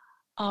way,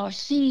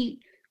 see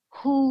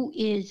who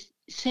is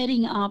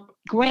setting up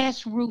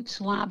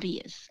grassroots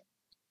lobbyists.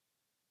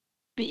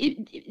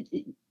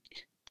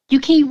 You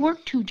can't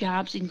work 2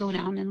 jobs and go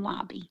down and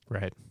lobby.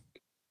 Right.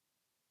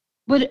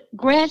 But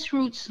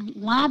grassroots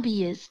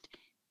lobbyists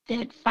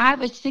that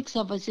 5 or 6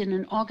 of us in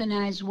an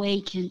organized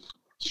way can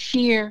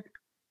share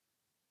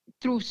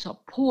through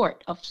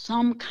support of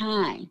some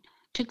kind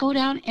to go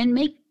down and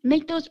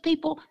make those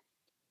people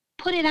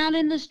put it out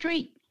in the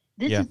street.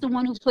 This is the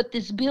one who put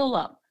this bill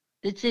up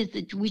that says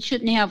that we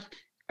shouldn't have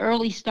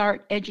early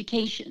start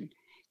education.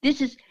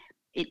 This is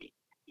it.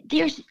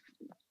 There's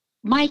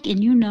Mike,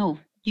 and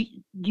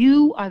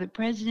you are the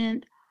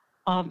president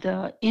of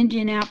the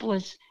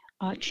Indianapolis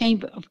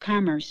Chamber of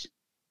Commerce.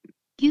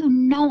 You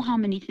know how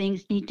many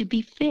things need to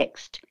be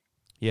fixed.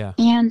 Yeah.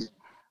 And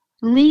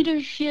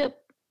leadership,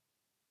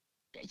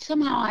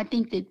 somehow I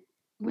think that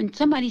when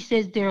somebody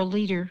says they're a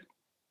leader,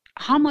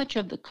 how much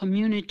of the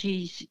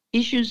community's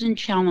issues and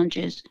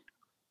challenges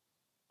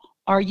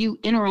are you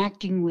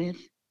interacting with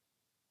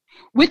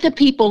the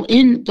people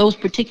in those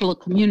particular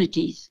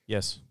communities?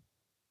 Yes.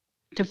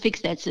 to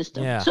fix that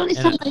system. Yeah. So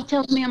somebody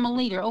tells me I'm a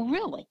leader. Oh,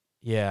 really?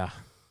 Yeah.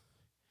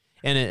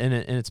 And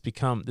it's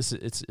become this.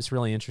 It's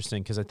really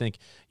interesting because I think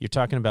you're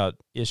talking about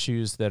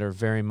issues that are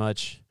very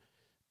much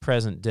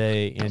present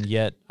day, and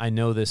yet I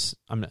know this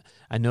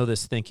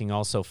thinking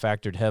also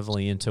factored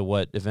heavily into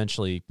what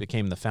eventually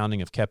became the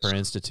founding of Kepper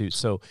Institute.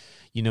 So,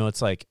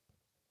 it's like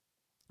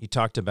you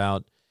talked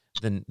about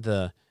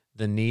the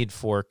need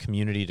for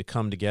community to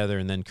come together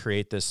and then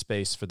create this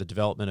space for the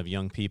development of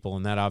young people,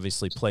 and that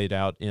obviously played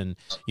out in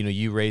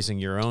you raising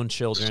your own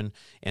children,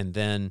 and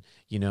then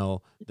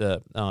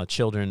the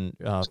children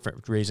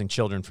raising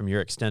children from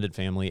your extended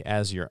family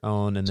as your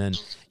own, and then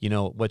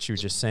what you were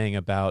just saying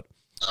about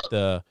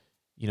the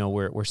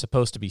we're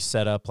supposed to be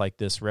set up like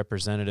this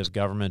representative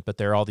government, but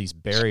there are all these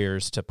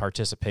barriers to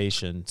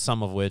participation,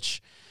 some of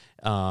which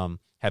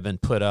have been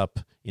put up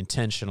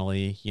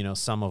intentionally,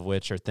 some of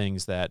which are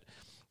things that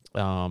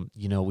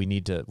we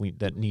need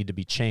to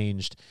be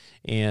changed.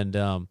 And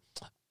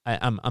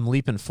I'm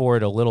leaping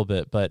forward a little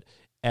bit, but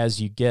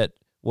as you get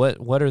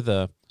what are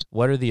the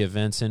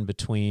events in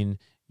between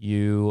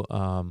you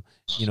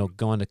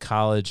going to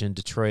college in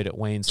Detroit at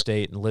Wayne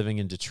State and living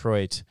in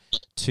Detroit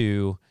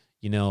to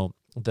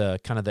the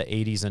kind of the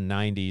 80s and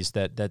 90s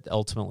that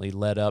ultimately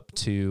led up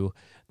to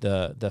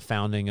the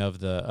founding of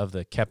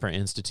the Kepper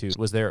Institute?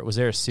 Was there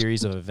a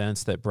series of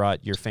events that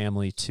brought your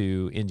family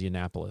to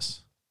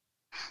Indianapolis?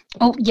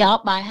 Oh, yeah.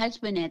 My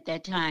husband at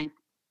that time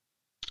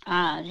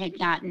had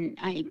gotten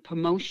a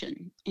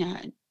promotion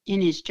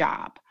in his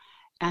job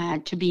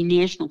to be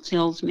national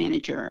sales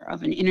manager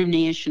of an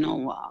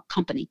international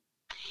company.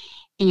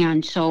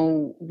 And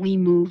so we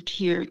moved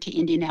here to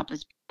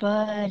Indianapolis.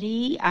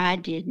 Buddy, I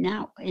did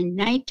not. In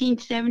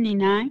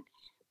 1979,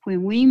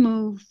 when we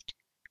moved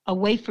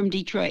away from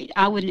Detroit,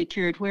 I wouldn't have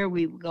cared where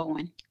we were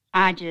going.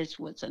 I just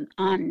was an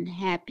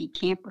unhappy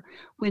camper.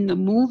 When the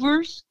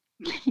movers,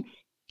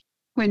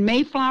 when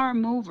Mayflower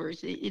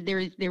Movers,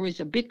 there was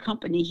a big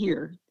company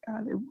here,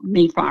 the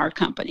Mayflower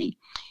Company.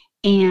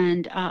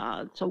 And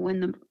so when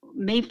the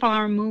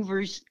Mayflower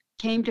Movers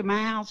came to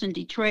my house in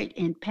Detroit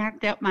and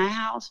packed up my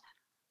house,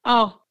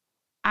 oh,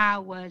 I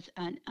was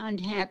an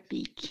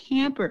unhappy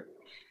camper.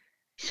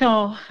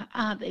 So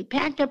they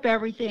packed up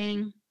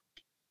everything.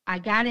 I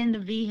got in the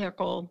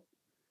vehicle.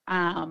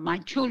 My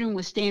children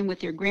were staying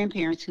with their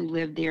grandparents who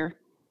lived there.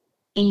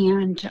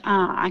 And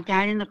I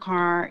got in the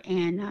car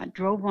and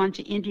drove on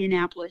to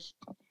Indianapolis,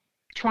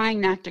 trying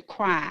not to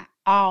cry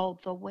all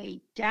the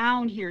way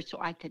down here so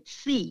I could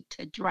see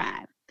to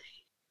drive.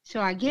 So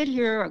I get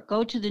here, I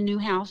go to the new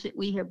house that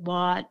we had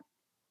bought.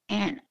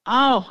 And,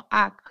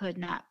 I could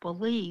not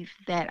believe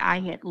that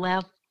I had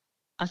left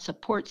a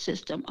support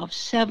system of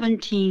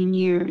 17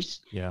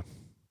 years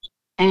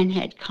and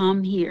had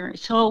come here.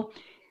 So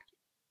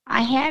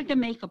I had to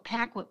make a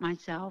pact with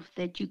myself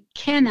that you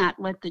cannot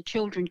let the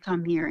children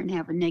come here and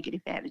have a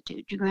negative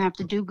attitude. You're going to have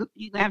to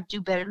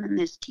do better than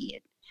this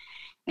kid.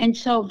 And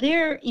so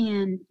there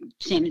in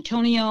San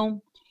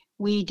Antonio,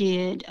 we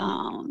did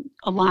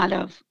a lot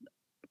of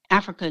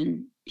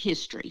African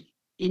history.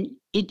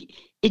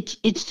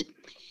 It's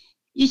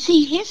you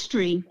see,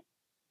 history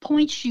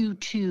points you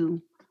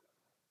to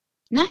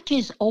not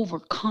just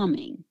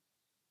overcoming,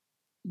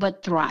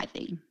 but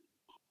thriving,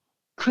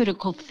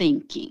 critical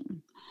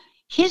thinking.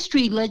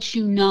 History lets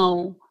you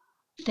know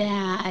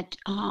that,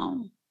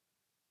 that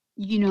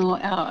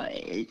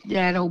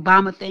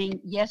Obama thing,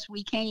 yes,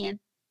 we can.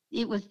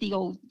 It was the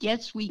old,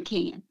 yes, we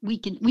can. We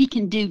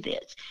can do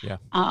this. Yeah.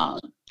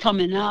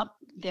 Coming up,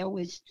 there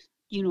was,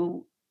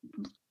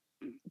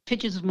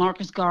 pictures of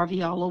Marcus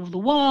Garvey all over the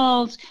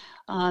walls.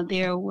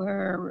 There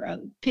were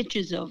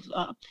pictures of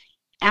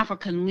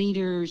African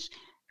leaders,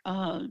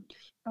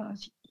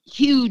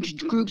 huge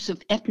groups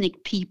of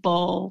ethnic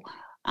people.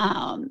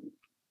 In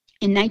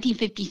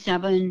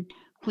 1957,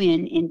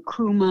 when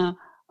Nkrumah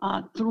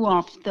threw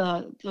off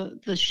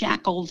the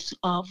shackles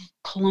of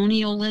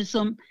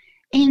colonialism,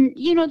 and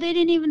they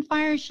didn't even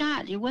fire a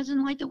shot. It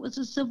wasn't like it was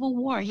a civil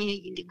war.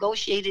 He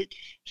negotiated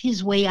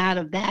his way out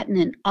of that, and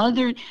then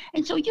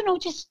and so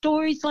just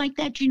stories like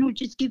that,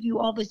 just give you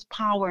all this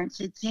power and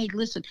says, hey,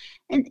 listen,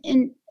 and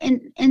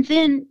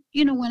then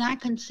when I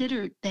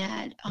considered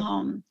that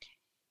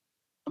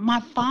my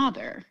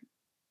father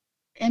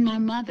and my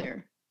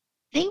mother,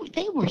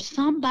 they were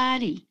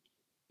somebody.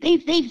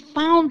 They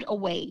found a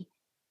way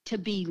to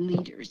be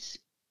leaders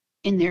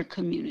in their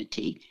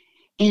community,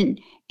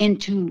 and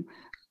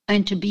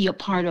to be a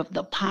part of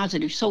the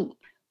positive. So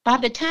by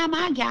the time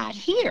I got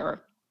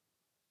here,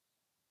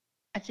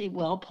 I said,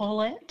 well,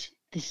 Paulette,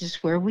 this is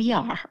where we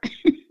are.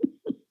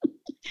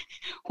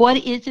 What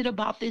is it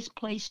about this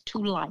place to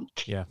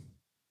like? Yeah.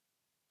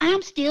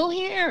 I'm still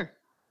here.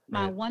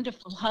 My Right.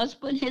 wonderful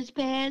husband has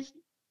passed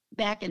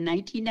back in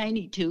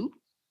 1992.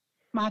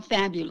 My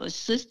fabulous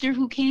sister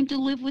who came to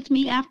live with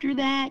me after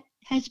that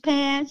has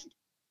passed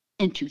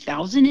in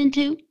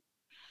 2002.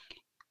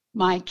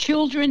 My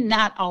children,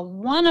 not a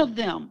one of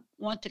them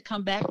want to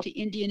come back to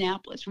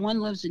Indianapolis. One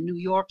lives in New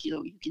York.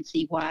 You can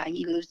see why.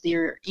 He lives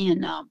there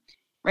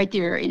right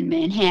there in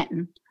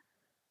Manhattan.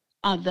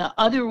 The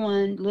other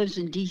one lives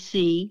in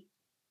D.C.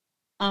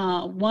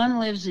 One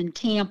lives in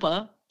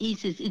Tampa. He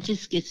says, it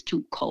just gets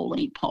too cold,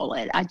 Aunt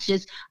Paulette. I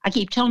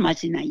keep telling him, I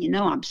said,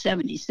 now, I'm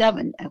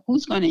 77.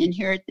 Who's going to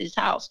inherit this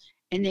house?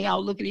 And they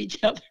all look at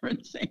each other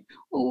and say,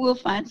 well, we'll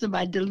find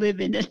somebody to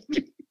live in it.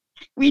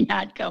 We're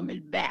not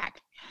coming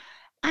back.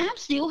 I'm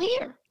still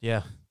here.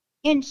 Yeah.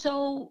 And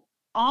so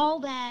all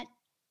that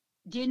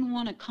didn't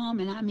want to come.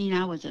 And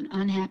I was an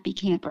unhappy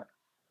camper.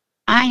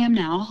 I am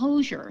now a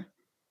Hoosier.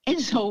 And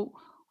so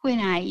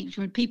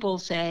when people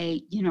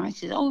say, I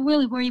said, oh,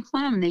 really, where are you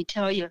from? And they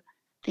tell you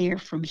they're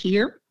from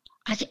here.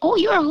 I said, oh,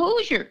 you're a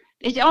Hoosier.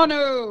 They say, oh,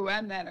 no,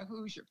 I'm not a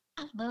Hoosier.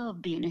 I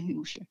love being a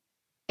Hoosier.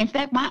 In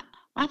fact, my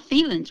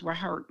feelings were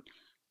hurt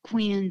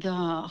when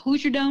the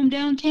Hoosier Dome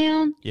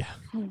downtown,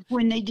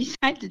 when they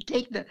decided to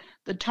take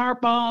the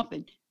tarp off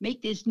and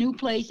make this new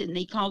place, and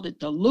they called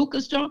it the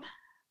Lucas Dome.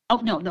 Oh,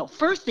 no.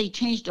 First, they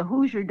changed the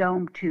Hoosier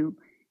Dome to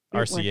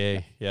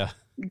RCA, yeah.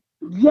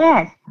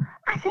 Yes.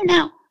 I said,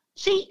 now,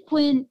 see,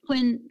 when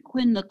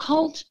the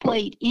Colts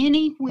played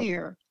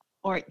anywhere,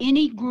 or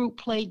any group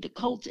played the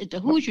Colts at the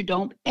Hoosier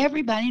Dome,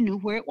 everybody knew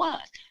where it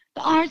was.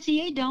 The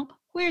RCA Dome,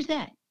 where's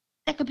that?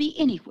 That could be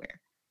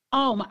anywhere.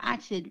 Oh, I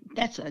said,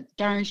 that's a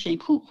darn shame.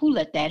 Who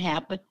let that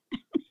happen?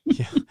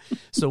 Yeah.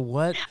 So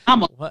what?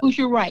 I'm a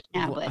Hoosier right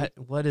now, buddy.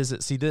 What is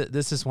it? See,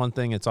 this is one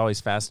thing that's always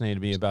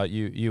fascinated me about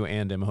you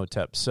and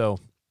Imhotep. So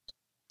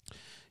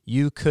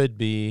you could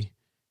be,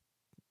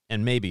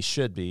 and maybe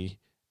should be,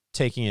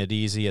 taking it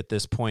easy at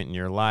this point in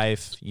your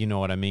life. You know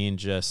what I mean?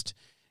 Just,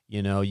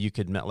 you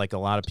could, like a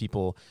lot of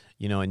people,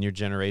 in your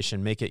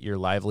generation, make it your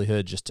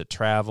livelihood just to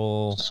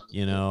travel,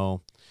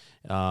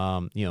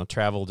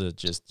 travel to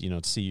just,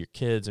 to see your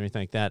kids and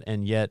everything like that.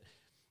 And yet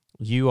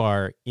you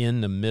are in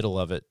the middle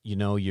of it.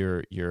 You're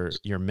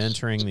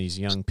mentoring these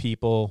young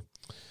people.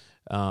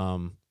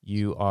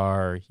 You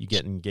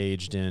get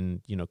engaged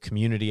in,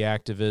 community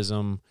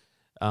activism.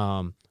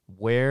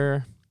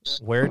 Where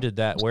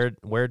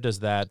does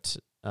that,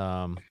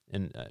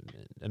 and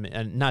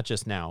not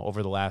just now,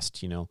 over the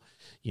last,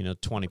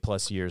 20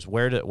 plus years,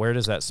 where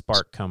does that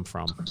spark come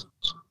from?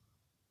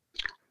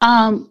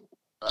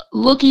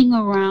 Looking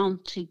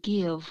around to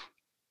give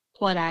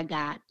what I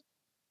got.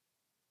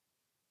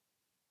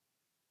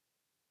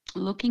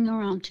 Looking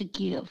around to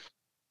give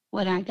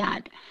what I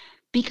got.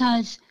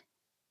 Because,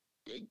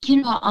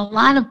 a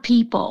lot of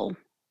people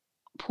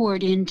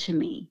poured into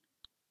me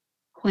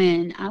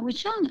when I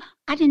was young.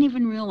 I didn't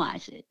even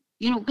realize it,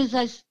 because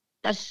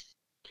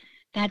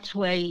that's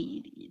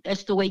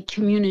the way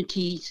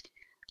communities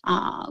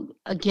are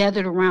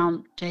gathered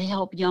around to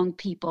help young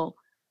people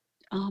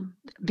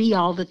be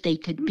all that they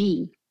could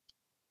be.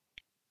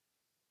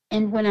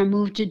 And when I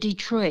moved to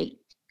Detroit,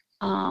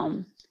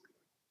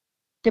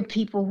 the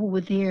people who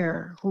were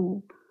there,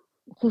 who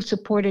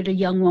supported a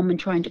young woman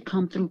trying to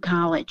come through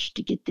college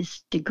to get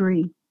this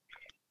degree,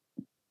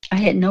 I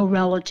had no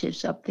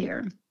relatives up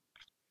there.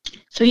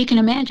 So you can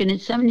imagine, at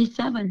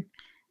 77,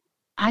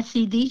 I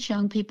see these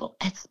young people,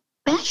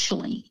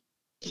 especially,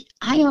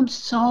 I am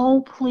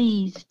so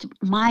pleased,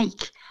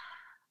 Mike,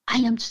 I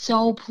am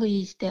so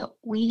pleased that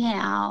we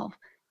have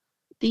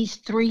these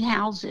 3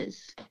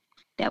 houses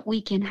that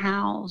we can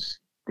house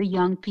the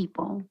young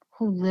people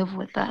who live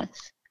with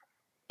us.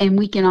 And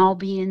we can all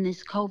be in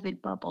this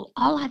COVID bubble.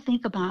 All I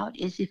think about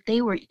is if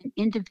they were in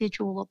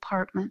individual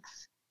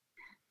apartments,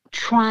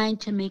 trying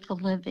to make a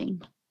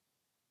living,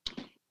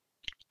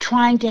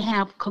 trying to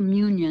have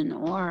communion,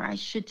 or I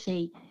should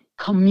say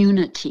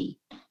community,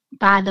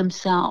 by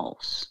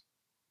themselves.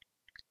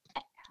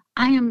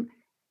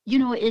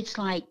 It's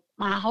like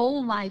my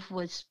whole life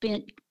was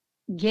spent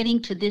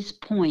getting to this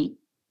point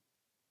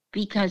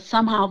because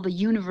somehow the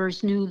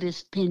universe knew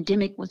this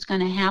pandemic was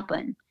going to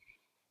happen.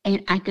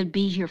 And I could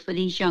be here for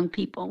these young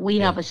people. We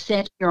have a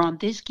set here on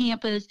this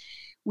campus.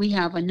 We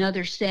have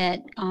another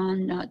set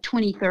on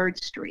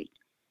 23rd Street.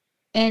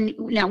 And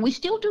now we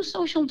still do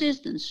social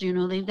distance.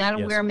 They've got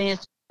to wear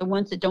masks, the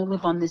ones that don't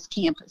live on this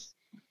campus.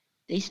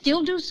 They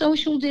still do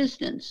social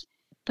distance,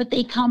 but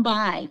they come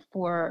by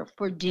for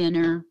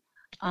dinner.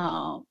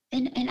 And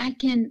I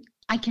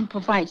can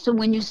provide. So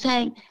when you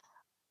say,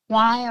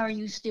 why are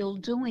you still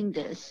doing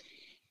this?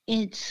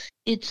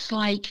 It's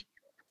like,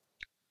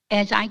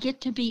 as I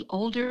get to be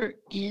older,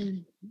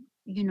 and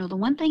the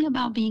one thing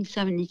about being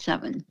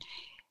 77,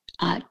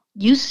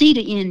 you see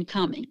the end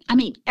coming.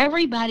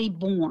 Everybody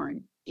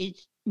born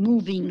is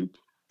moving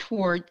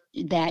toward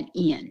that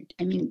end.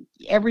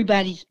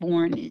 Everybody's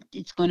born,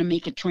 it's going to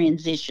make a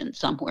transition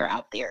somewhere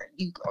out there.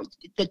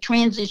 The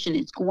transition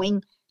is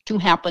going to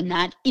happen,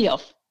 not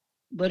if,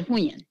 but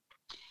when.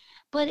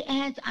 But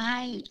as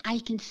I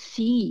can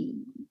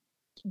see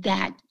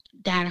that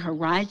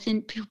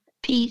horizon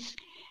piece,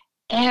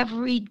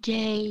 every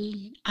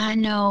day I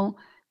know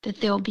that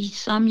there'll be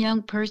some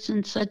young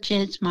person such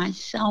as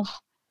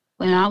myself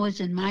when I was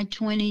in my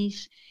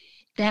 20s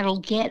that'll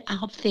get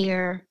out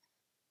there,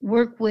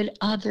 work with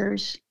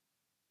others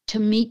to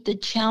meet the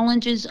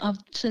challenges I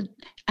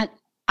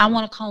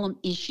want to call them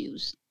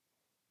issues,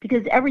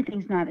 because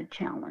everything's not a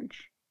challenge.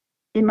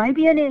 It might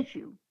be an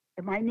issue,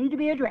 It might need to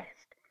be addressed.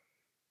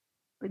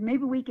 But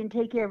maybe we can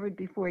take care of it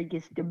before it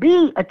gets to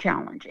be a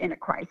challenge and a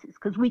crisis,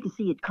 because we can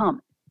see it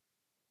coming,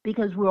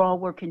 because we're all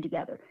working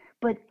together.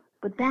 But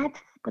that's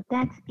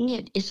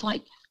it. It's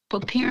like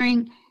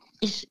preparing.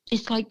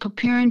 It's like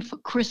preparing for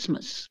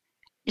Christmas.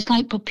 It's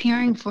like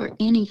preparing for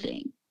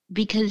anything,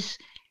 because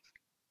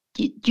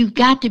you've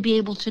got to be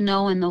able to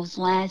know in those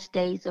last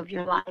days of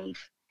your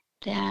life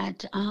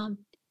that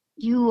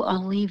you are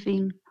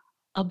leaving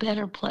a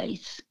better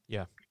place.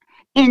 Yeah.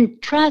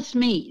 And trust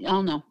me,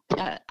 oh no,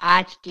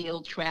 I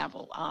still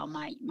travel.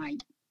 My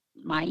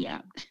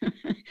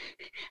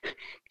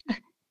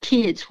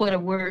kids, what a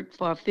word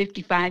for a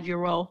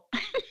 55-year-old.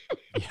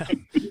 Yeah.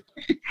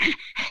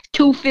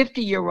 2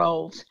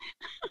 50-year-olds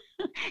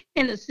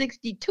and a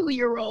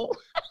 62-year-old.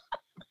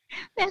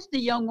 That's the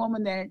young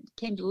woman that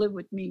came to live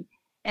with me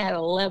at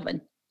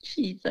 11.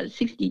 She's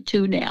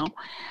 62 now.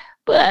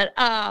 But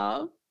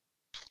I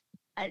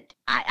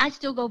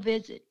still go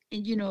visit.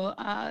 And,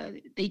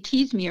 they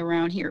teased me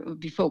around here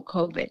before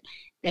COVID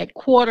that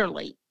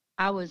quarterly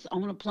I was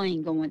on a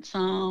plane going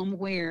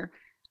somewhere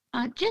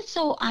just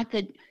so I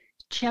could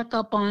check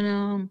up on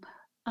them.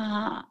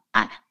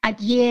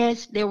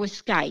 Yes, there was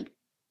Skype.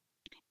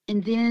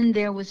 And then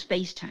there was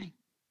FaceTime.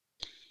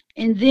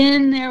 And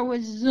then there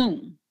was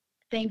Zoom.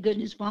 Thank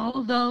goodness for all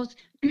of those.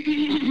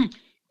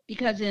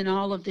 Because in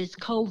all of this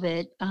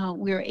COVID,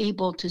 we're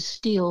able to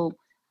still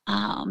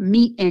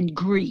meet and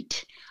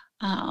greet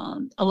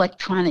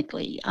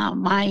electronically.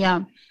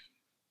 My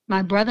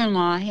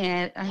brother-in-law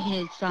had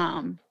his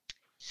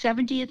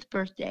 70th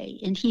birthday,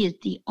 and he is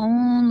the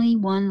only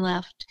one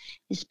left.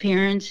 His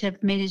parents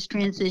have made his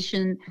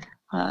transition.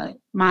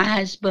 My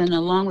husband,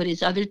 along with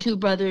his other 2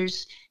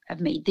 brothers, have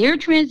made their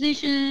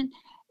transition.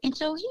 And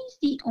so he's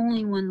the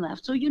only one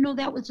left. So,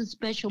 that was a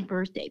special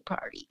birthday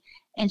party.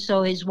 And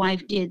so his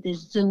wife did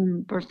this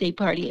Zoom birthday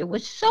party. It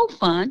was so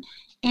fun.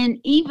 And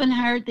even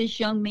hired this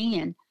young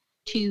man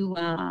to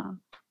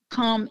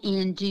come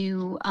and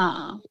do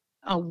a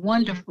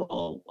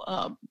wonderful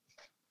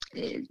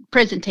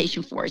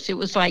presentation for us. It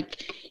was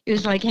like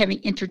having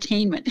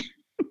entertainment.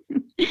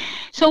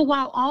 So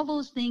while all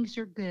those things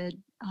are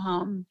good,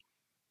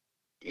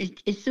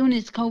 as soon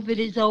as COVID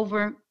is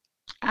over,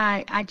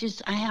 I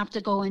have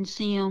to go and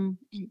see him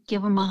and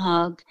give him a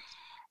hug.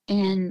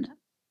 And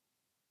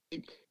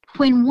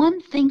when one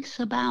thinks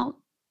about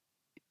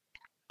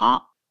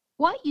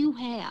what you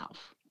have,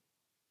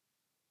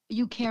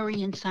 you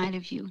carry inside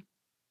of you.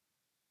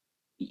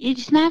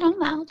 It's not on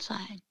the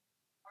outside.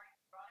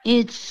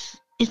 It's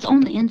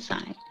on the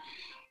inside.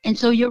 And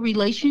so your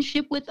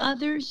relationship with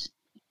others,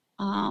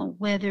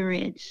 whether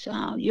it's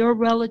your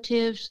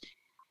relatives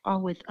or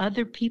with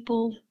other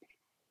people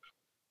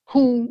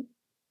who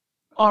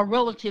are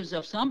relatives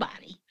of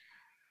somebody,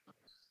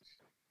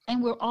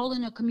 and we're all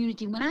in a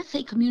community. When I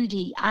say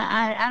community,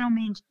 I don't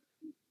mean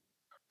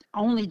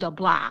only the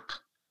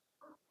block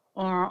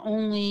or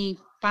only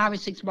 5 or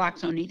 6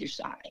 blocks on either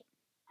side,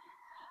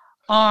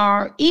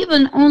 or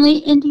even only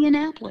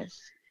Indianapolis,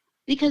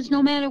 because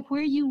no matter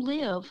where you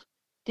live,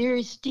 there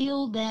is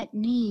still that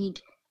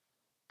need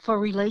for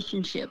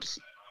relationships.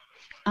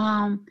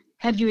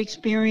 Have you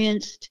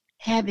experienced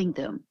having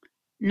them,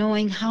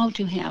 knowing how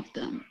to have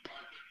them,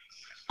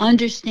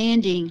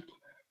 understanding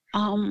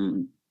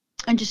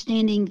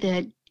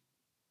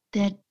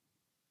that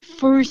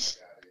first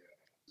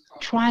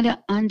try to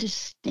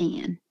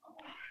understand,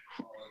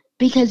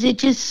 because it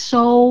just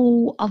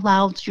so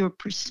allows your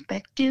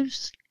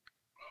perspectives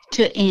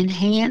to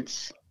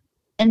enhance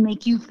and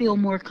make you feel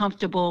more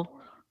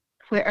comfortable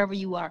wherever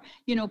you are.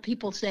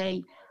 People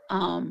say,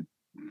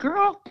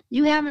 girl,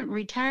 you haven't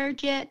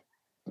retired yet.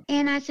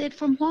 And I said,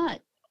 from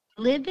what?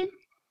 Living?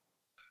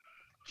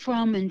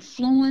 From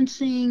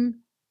influencing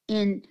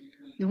in,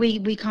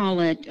 we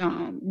call it,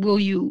 will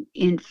you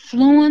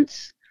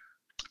influence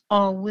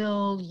or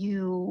will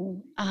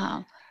you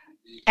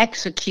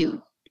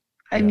execute?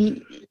 I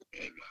mean,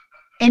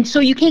 and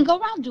so you can't go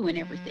around doing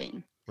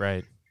everything.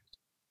 Right.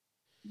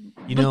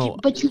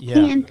 But you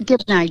can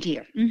get an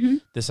idea. Mm-hmm.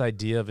 This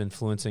idea of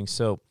influencing.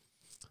 So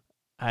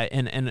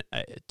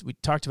we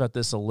talked about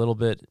this a little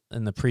bit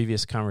in the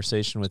previous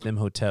conversation with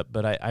Imhotep,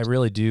 but I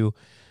really do.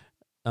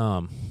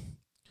 I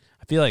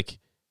feel like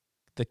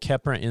the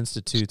Khepra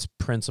Institute's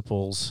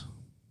principles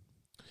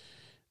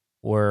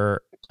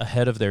were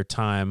ahead of their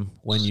time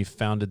when you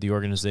founded the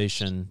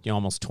organization,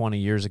 almost 20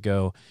 years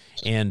ago,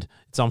 and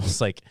it's almost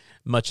like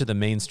much of the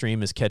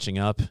mainstream is catching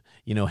up.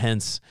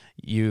 Hence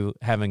you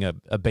having a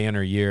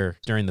banner year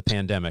during the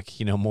pandemic.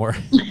 more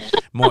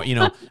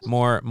the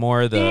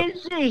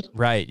Busy.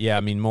 Right. Yeah.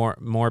 I mean,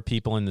 more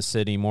people in the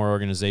city, more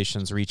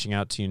organizations reaching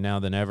out to you now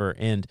than ever,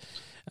 and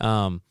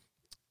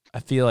I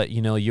feel like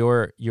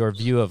your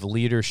view of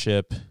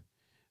leadership,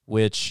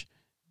 which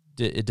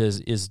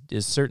is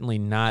certainly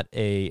not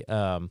a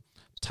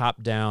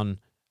top-down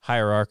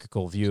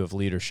hierarchical view of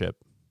leadership.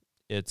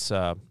 It's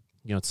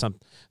it's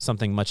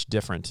something much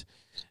different.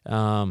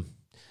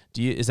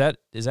 Is that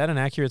an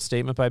accurate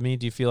statement by me?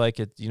 Do you feel like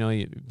it?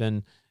 You've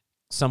been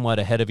somewhat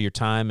ahead of your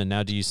time, and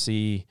now do you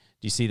see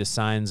the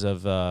signs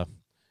of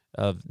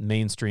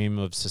mainstream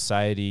of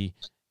society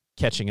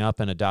catching up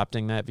and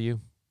adopting that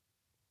view?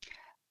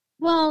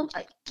 Well,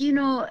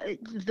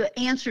 the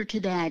answer to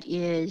that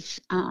is,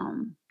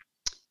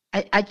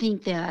 I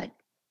think that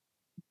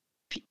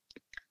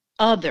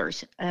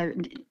others,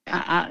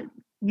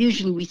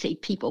 usually we say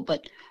people,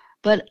 but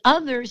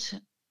others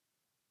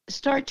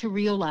start to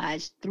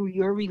realize through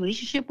your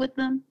relationship with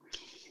them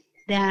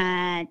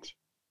that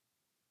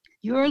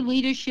your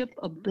leadership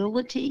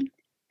ability,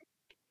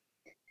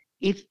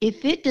 if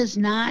it does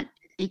not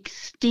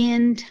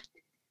extend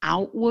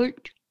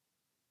outward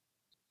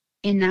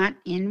and not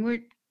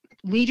inward,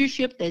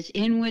 leadership that's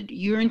inward,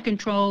 you're in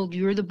control,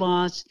 you're the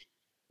boss,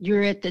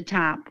 you're at the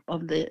top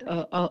of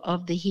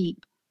the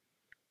heap,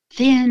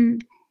 then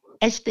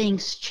as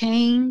things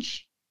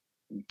change,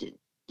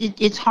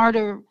 it's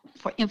harder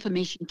for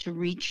information to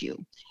reach you.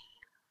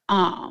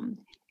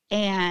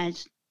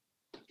 As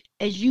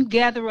you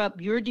gather up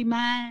your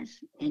demise,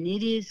 and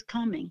it is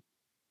coming,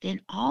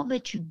 then all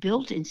that you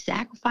built and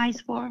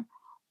sacrificed for,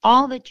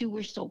 all that you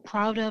were so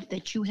proud of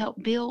that you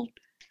helped build,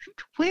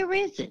 where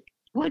is it?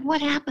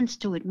 What happens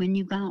to it when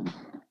you're gone?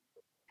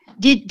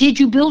 Did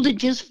you build it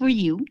just for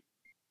you?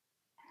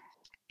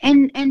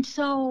 And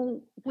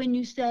so when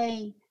you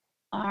say,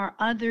 are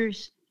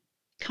others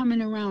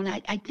coming around,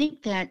 I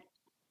think that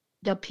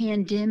the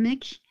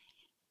pandemic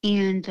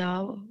and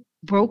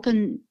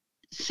broken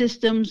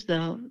systems,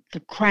 the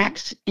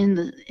cracks in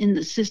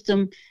the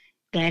system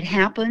that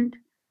happened,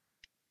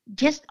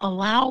 just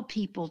allow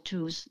people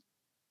to,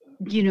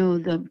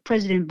 the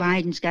President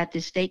Biden's got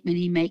this statement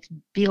he makes,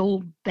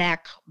 build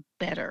back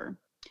better.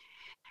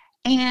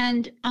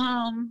 And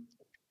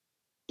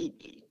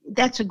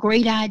that's a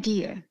great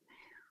idea.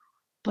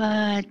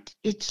 But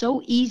it's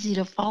so easy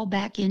to fall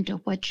back into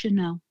what you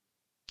know,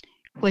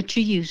 what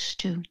you're used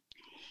to.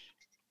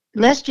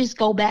 Let's just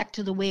go back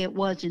to the way it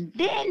was, and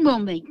then we'll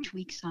make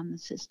tweaks on the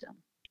system.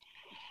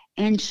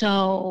 And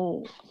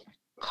so,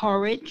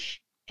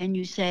 courage, and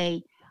you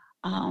say,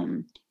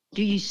 do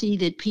you see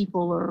that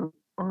people are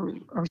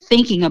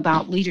thinking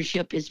about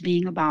leadership as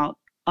being about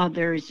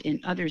others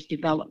and others'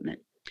 development?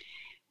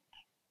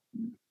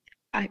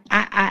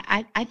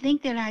 I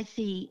think that I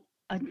see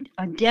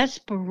a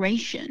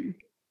desperation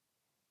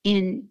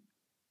in,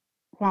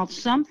 while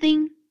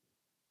something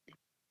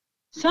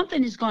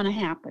is going to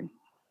happen,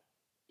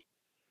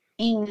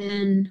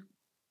 and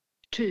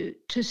to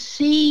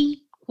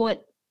see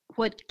what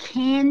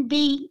can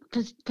be,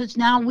 because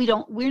now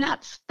we're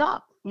not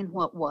stuck in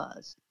what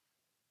was.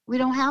 We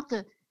don't have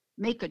to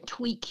make a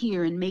tweak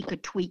here and make a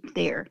tweak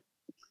there.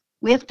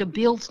 We have to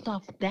build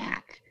stuff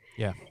back.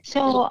 Yeah.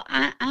 So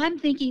I'm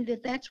thinking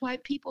that that's why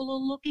people are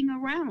looking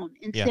around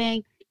and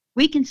saying,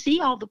 we can see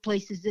all the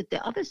places that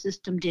the other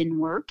system didn't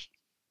work.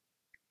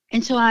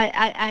 And so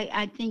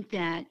I think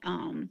that,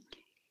 and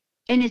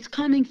it's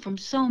coming from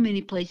so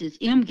many places.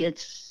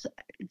 Gets,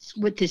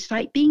 with his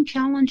site being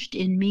challenged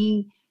and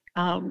me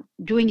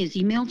doing his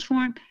emails for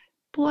him,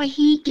 boy,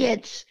 he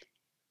gets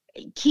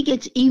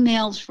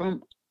emails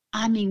from,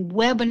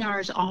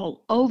 webinars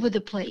all over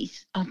the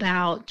place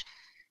about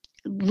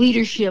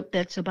leadership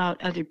that's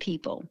about other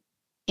people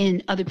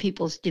and other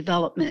people's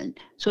development,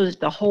 so that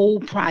the whole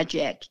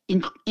project,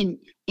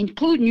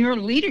 including your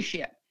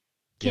leadership,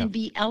 can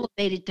be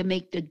elevated to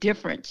make the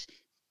difference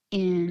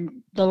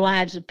in the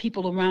lives of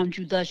people around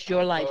you, thus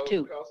your life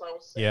too.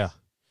 Yeah.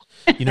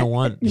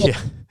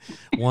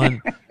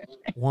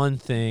 One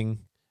thing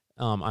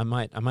I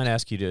might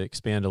ask you to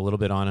expand a little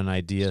bit on an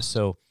idea.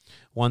 So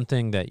one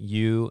thing that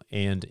you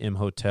and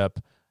Imhotep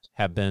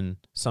have been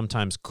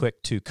sometimes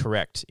quick to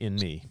correct in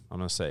me, I'm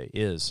going to say,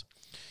 is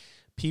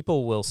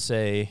people will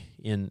say,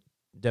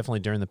 definitely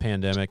during the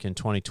pandemic in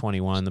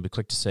 2021, they'll be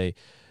quick to say,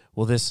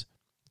 well, this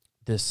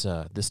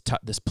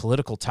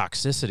political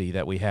toxicity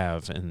that we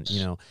have, and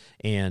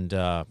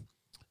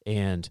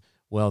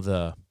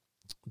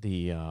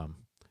the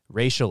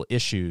racial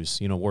issues,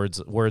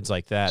 words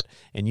like that,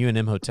 and you and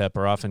Imhotep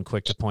are often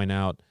quick to point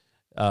out,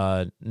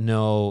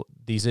 no,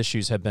 these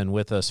issues have been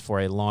with us for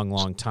a long,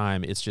 long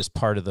time. It's just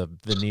part of the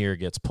veneer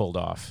gets pulled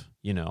off.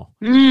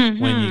 Mm-hmm.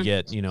 When you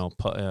get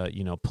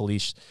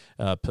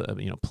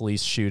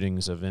police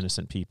shootings of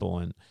innocent people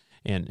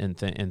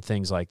and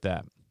things like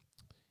that,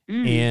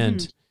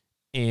 mm-hmm.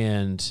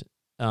 and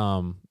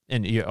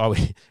you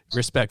always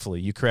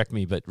respectfully, you correct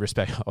me, but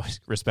always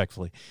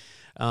respectfully,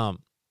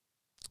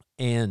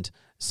 and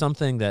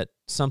something that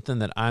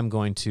I'm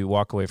going to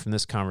walk away from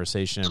this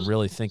conversation and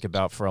really think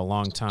about for a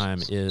long time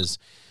is,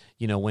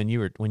 when you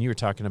were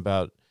talking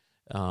about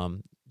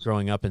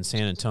growing up in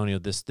San Antonio,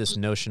 this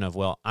notion of,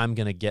 well, I'm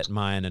going to get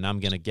mine and I'm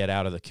going to get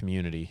out of the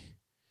community.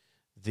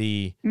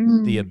 The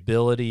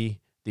ability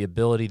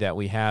that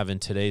we have in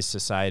today's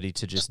society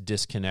to just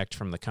disconnect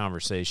from the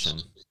conversation,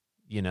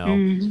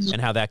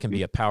 and how that can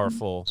be a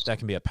powerful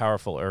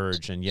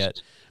urge, and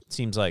yet it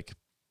seems like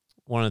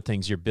one of the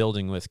things you're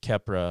building with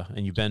Khepra,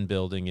 and you've been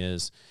building,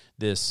 is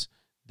this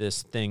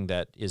this thing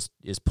that is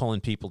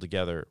pulling people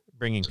together,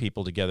 bringing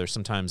people together,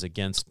 sometimes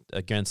against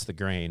the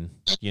grain,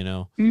 you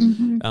know.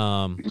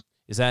 Mm-hmm.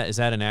 Is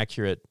that an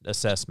accurate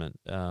assessment?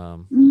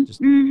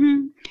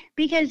 Mm-hmm.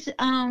 Because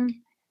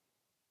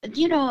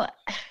you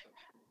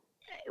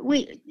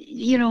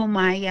know,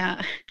 my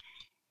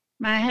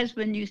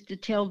husband used to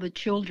tell the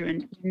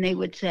children, and they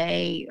would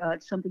say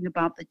something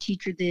about the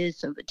teacher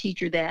this or the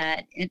teacher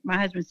that, and my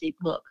husband said,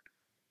 "Look,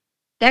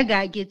 that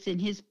guy gets in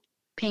his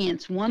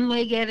pants one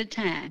leg at a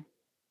time,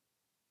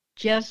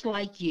 just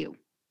like you.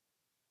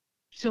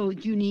 So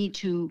you need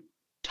to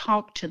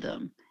talk to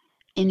them.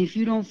 And if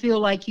you don't feel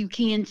like you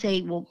can,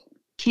 say, well,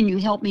 can you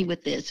help me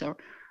with this? Or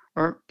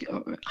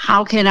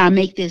how can I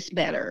make this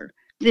better?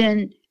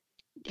 Then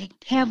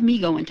have me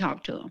go and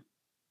talk to them."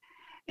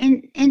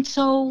 And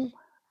so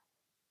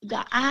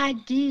the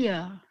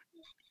idea,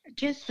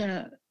 just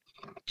the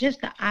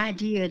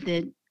idea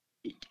that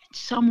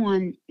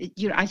someone,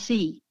 I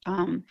see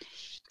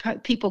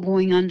people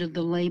going under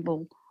the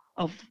label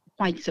of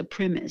white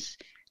supremacists.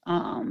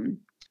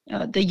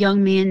 The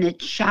young man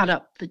that shot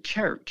up the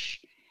church.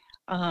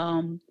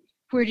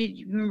 Where did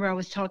you remember I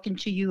was talking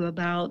to you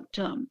about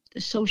the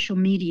social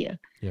media?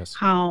 Yes.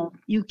 How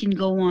you can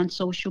go on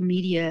social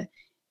media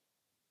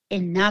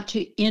and not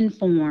to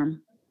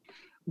inform,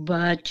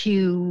 but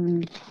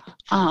to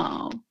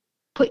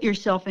put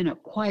yourself in a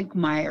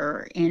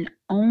quagmire and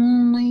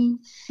only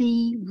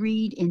see,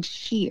 read, and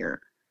share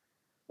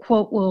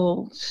what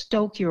will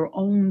stoke your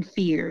own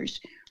fears,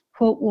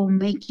 what will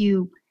make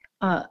you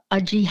a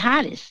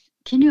jihadist.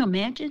 Can you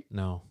imagine?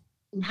 No.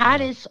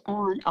 Jihadist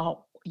on a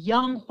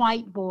young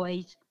white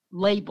boy's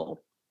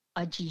label,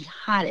 a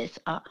jihadist,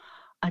 a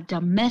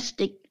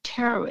domestic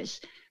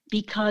terrorist,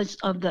 because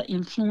of the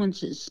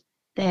influences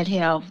that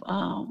have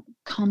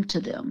come to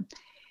them.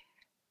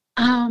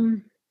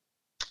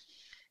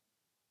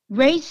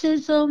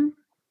 Racism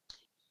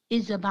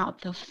is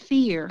about the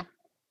fear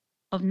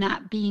of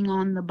not being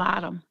on the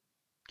bottom.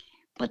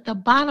 But the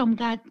bottom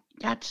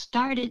got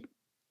started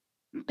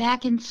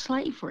back in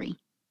slavery,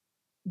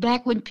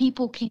 back when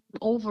people came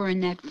over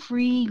and that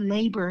free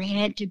labor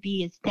had to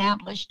be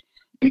established,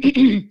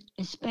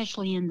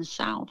 especially in the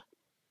South.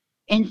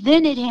 And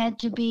then it had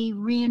to be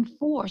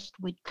reinforced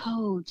with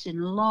codes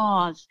and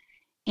laws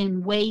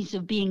and ways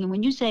of being. And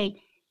when you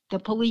say the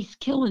police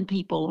killing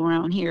people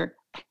around here,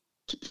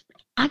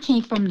 I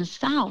came from the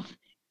South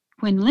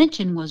when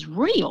lynching was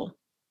real.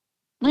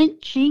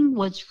 Lynching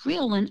was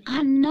real, and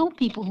I know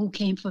people who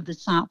came from the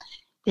South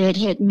that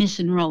had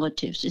missing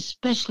relatives,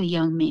 especially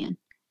young men.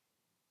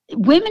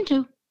 Women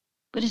too,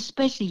 but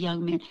especially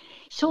young men.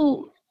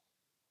 So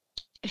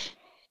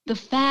the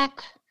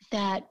fact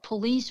that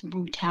police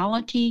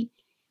brutality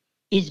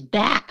is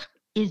back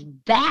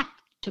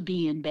to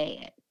being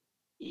bad.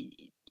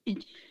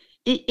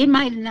 It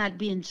might not have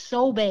been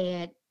so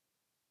bad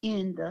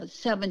in the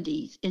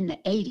 70s, in the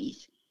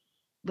 80s,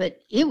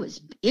 but it was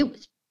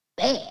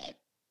bad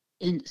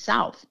in the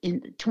South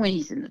in the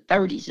 20s and the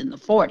 30s and the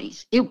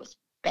 40s. It was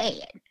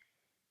bad.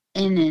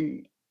 And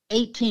in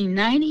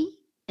 1890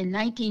 and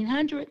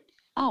 1900,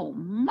 oh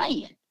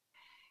man.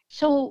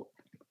 So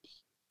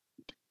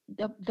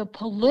the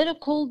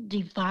political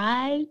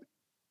divide,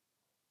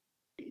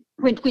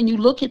 when you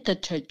look at the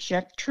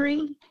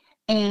trajectory,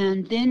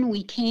 and then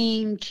we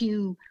came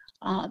to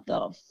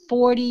the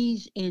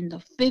 40s and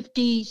the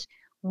 50s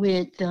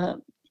with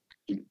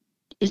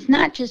it's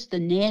not just the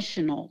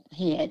national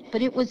head,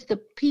 but it was the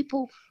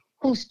people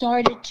who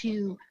started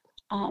to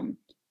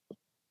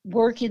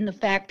work in the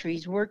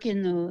factories, work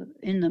in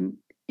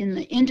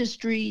the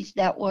industries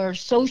that were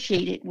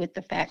associated with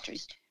the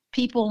factories.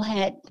 People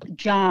had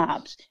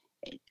jobs,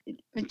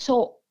 and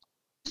so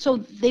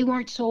they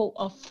weren't so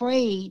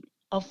afraid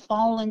of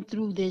falling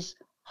through this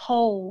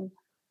hole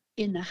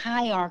in the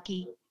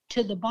hierarchy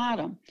to the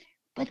bottom.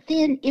 But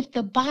then if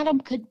the bottom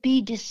could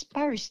be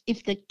dispersed,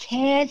 if the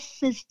caste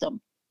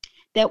system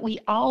that we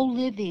all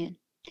live in,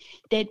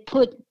 that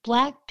put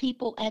Black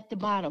people at the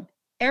bottom,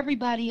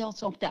 everybody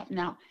else on top.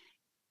 Now,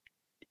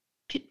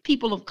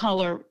 people of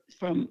color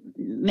from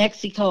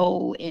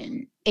Mexico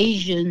and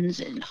Asians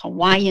and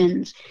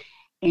Hawaiians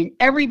and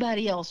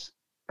everybody else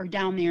are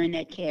down there in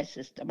that caste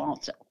system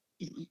also.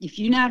 If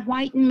you're not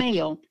white and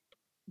male,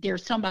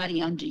 there's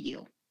somebody under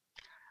you.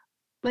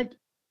 But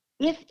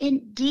if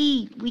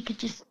indeed we could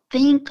just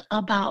think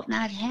about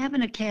not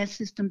having a caste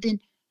system, then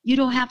you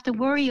don't have to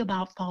worry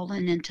about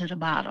falling into the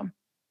bottom.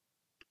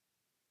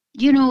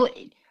 You know,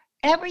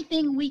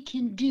 everything we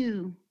can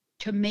do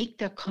to make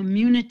the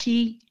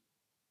community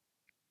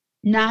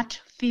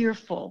not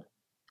fearful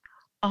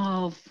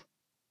of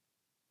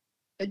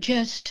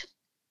just,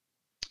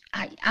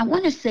 I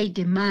want to say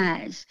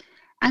demise.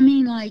 I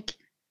mean, like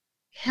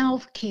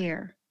health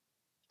care,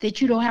 that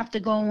you don't have to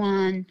go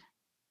on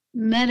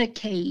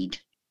Medicaid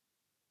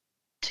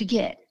to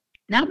get.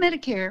 Not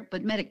Medicare,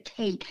 but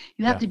Medicaid.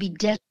 You have to be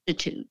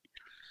destitute.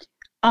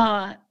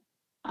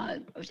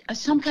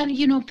 Some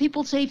kind of,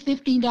 people say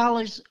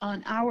 $15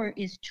 an hour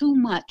is too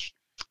much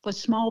for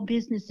small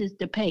businesses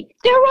to pay.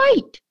 They're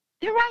right.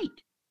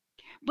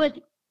 But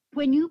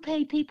when you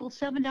pay people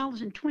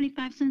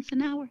 $7.25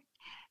 an hour,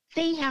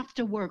 they have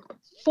to work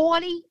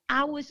 40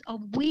 hours a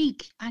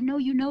week. I know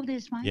you know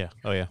this, Mike. Yeah.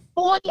 Oh, yeah.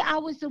 40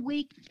 hours a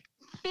week,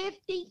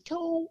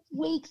 52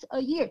 weeks a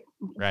year.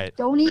 Right.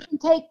 Don't even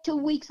take 2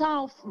 weeks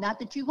off. Not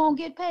that you're going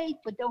to get paid,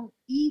 but don't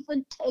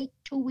even take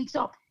 2 weeks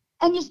off.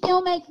 And you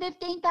still make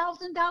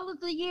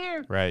 $15,000 a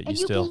year. Right. And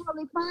you can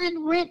really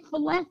find rent for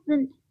less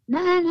than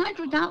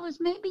 $900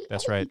 maybe.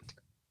 That's right.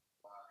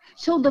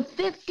 So the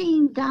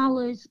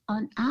 $15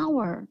 an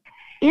hour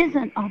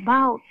isn't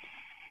about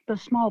the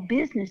small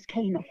business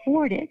can't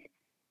afford it.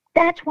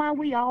 That's why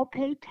we all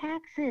pay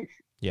taxes.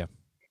 Yeah.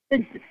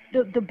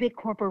 The big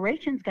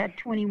corporations got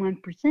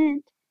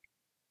 21%.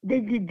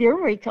 Their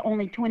rates are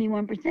only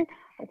 21%.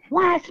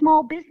 Why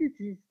small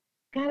businesses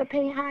got to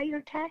pay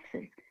higher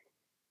taxes?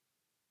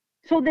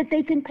 So that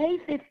they can pay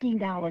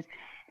 $15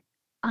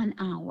 an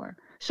hour.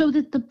 So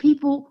that the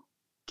people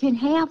can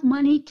have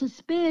money to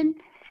spend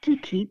to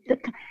keep the...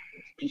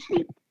 You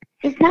see,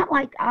 it's not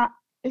like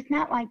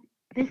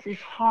this is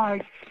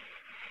hard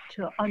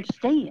to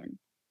understand.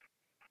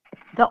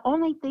 The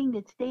only thing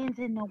that stands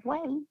in the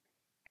way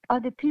are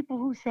the people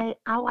who say,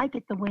 I like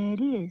it the way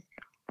it is.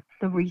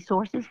 The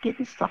resources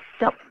getting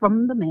sucked up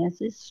from the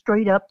masses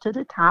straight up to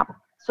the top,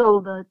 so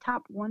the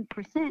top 1%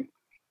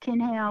 can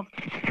have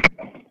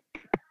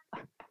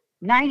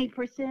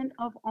 90%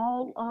 of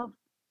all of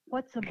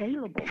what's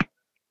available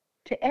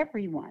to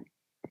everyone.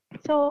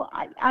 So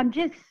I'm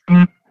just,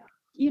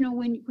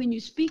 when you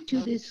speak to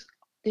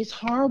this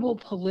horrible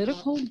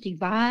political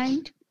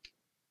divide,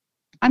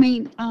 I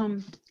mean,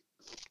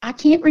 I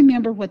can't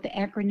remember what the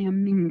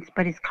acronym means,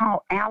 but it's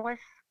called ALICE.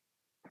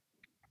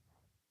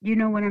 You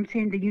know what I'm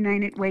saying? The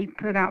United Way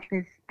put out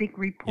this big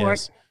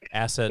report.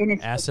 Yes,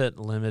 asset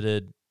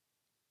limited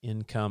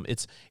income.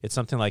 It's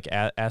something like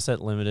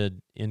asset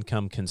limited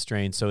income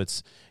constrained. So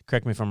it's,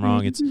 correct me if I'm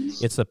wrong,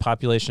 it's the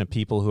population of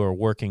people who are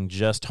working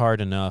just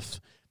hard enough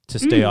to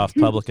stay off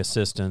public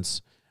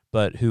assistance,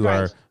 but who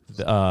are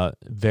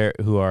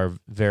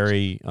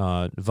very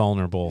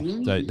vulnerable.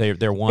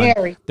 They're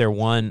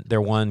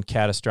one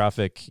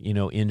catastrophic,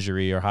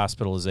 injury or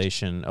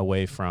hospitalization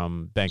away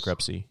from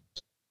bankruptcy.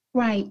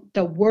 Right,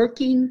 the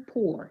working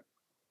poor.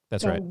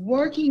 That's right. The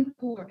working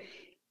poor.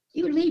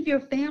 You leave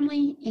your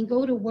family and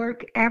go to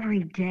work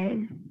every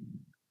day.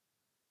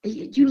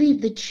 You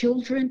leave the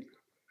children,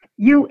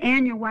 you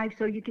and your wife,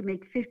 so you can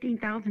make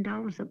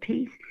 $15,000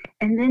 apiece,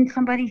 and then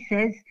somebody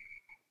says,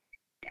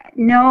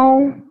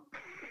 no,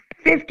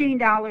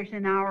 $15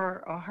 an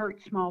hour will hurt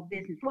small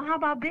business. Well, how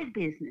about big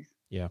business?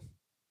 Yeah.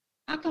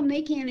 How come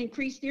they can't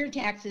increase their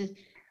taxes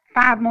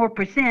 5% more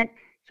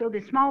so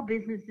the small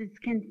businesses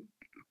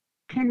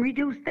can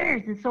reduce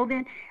theirs? And so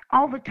then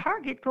all the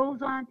target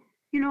goes on,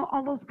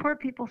 all those poor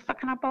people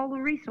sucking up all the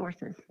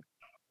resources.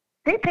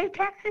 They pay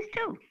taxes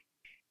too.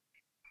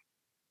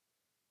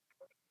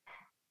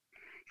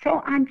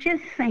 So I'm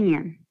just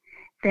saying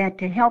that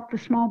to help the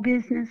small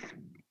business,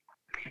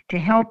 to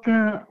help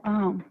the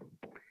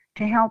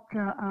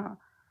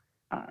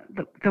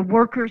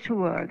workers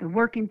who are the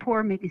working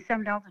poor making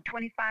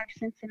 $7.25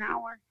 an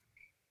hour,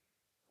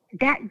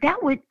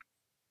 that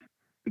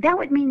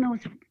would mean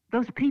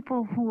those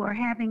people who are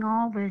having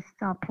all this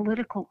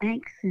political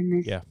angst and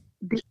this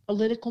big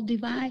political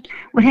divide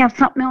would have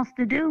something else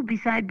to do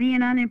besides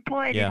being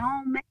unemployed at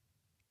home.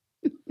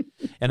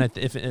 And I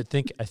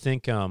think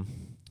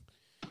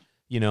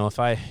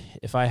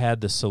if I had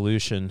the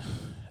solution,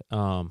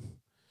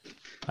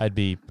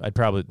 I'd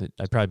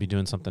probably be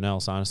doing something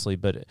else, honestly.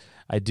 But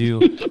I do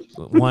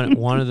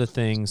one of the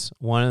things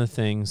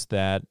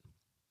that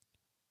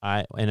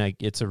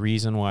it's a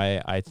reason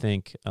why I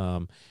think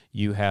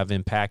you have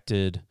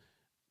impacted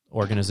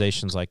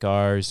organizations like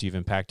ours. You've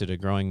impacted a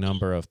growing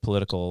number of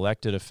political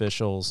elected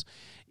officials.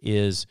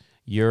 Is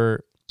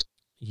you're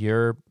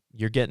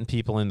getting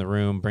people in the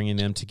room, bringing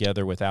them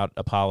together without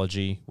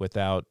apology,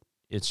 without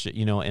it's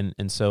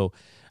and so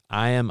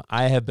I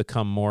have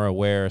become more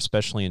aware,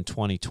 especially in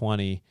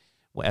 2020,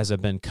 as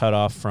I've been cut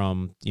off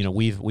from,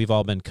 we've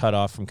all been cut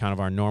off from kind of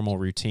our normal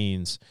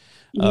routines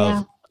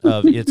of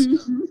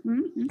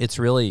it's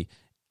really,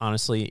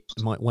 honestly,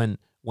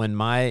 when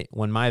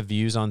my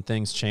views on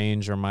things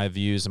change, or my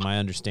views and my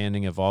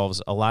understanding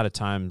evolves, a lot of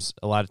times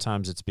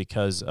it's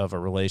because of a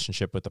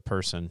relationship with the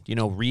person.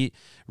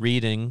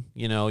 Reading,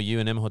 you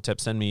and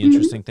Imhotep send me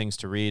interesting things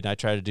to read. I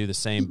try to do the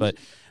same, but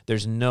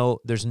there's no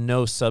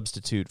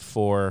substitute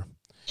for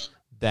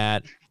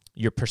that.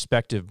 Your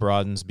perspective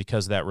broadens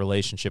because of that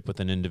relationship with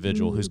an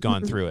individual who's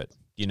gone through it,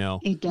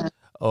 It does.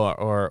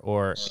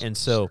 And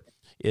so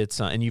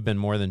it's, and you've been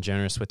more than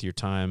generous with your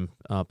time,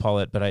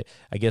 Paulette, but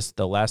I guess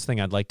the last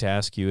thing I'd like to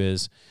ask you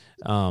is,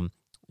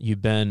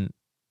 you've been,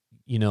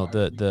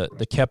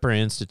 the Kepper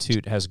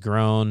Institute has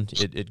grown.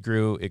 It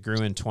grew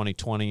in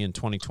 2020 and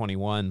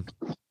 2021.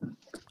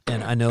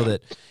 And I know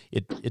that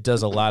it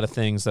does a lot of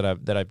things that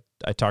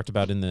I talked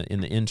about in the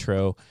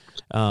intro.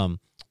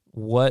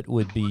 What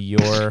would be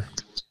your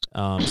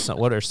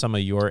what are some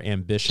of your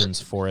ambitions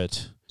for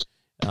it?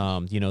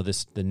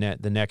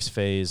 The next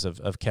phase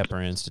of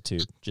Kepper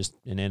Institute, just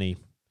in any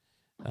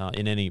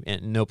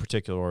in no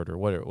particular order?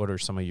 What are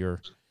some of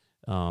your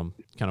kind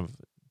of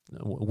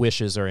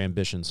wishes or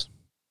ambitions?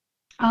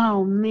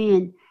 Oh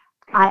man,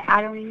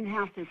 I don't even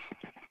have to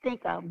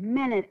think a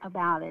minute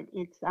about it.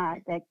 It's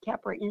that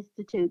Kepler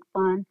Institute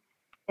Fund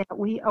that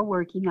we are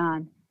working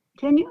on.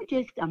 Can you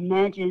just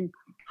imagine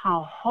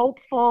how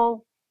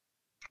hopeful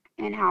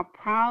and how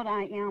proud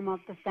I am of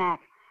the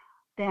fact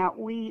that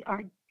we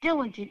are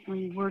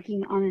diligently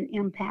working on an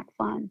impact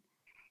fund?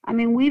 I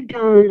mean, we've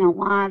done a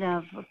lot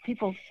of,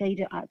 people say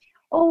to us,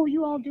 oh,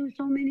 you all do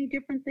so many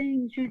different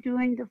things. You're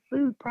doing the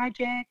food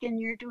project and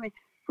you're doing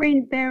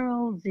Green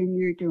Barrels and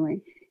you're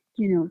doing,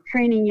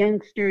 training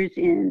youngsters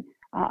in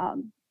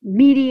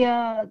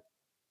media,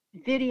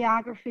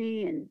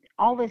 videography and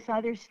all this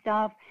other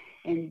stuff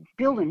and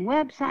building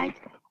websites.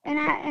 And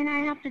I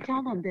have to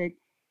tell them that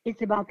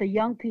it's about the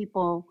young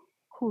people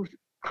who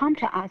come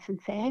to us and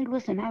say, hey,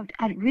 listen,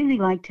 I'd really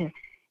like to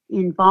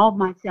involve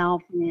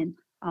myself in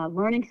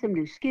learning some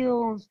new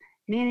skills,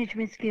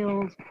 management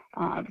skills,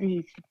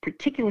 these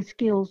particular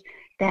skills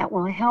that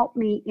will help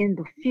me in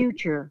the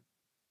future,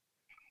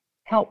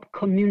 help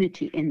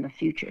community in the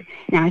future.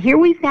 Now, here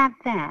we've got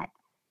that.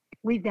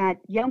 We've got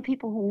young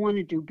people who want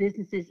to do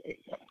businesses,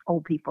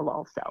 old people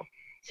also.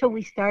 So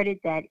we started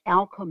that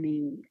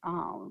Alchemy.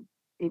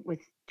 It was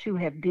to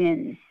have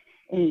been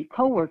a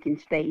co-working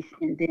space,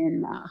 and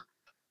then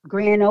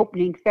grand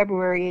opening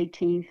February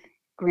 18th,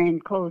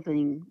 grand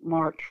closing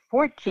March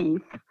 14th,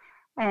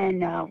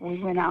 and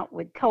we went out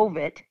with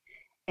COVID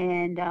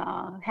and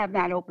have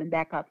not opened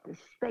back up the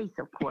space,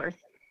 of course.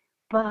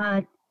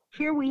 But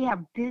here we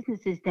have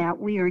businesses that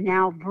we are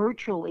now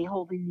virtually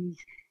holding these,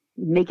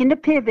 making the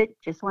pivot,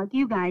 just like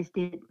you guys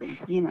did.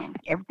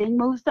 Everything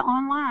moves to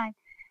online.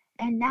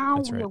 And now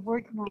That's right. we're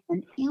working on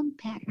an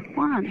impact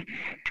fund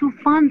to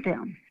fund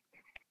them.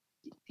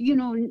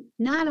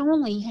 Not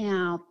only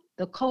have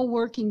the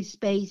co-working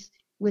space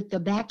with the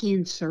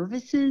back-end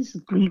services,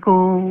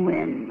 legal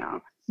and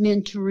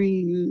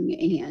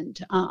mentoring and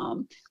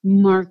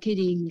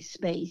marketing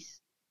space,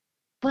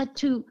 but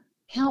to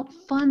help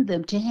fund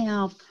them, to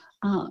have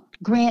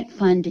grant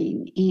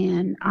funding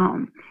and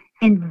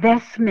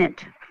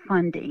investment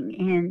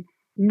funding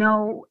and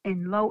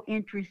low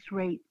interest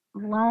rate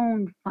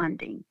loan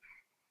funding.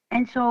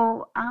 And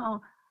so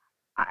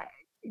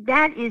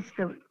that is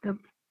the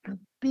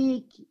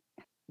big,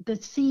 the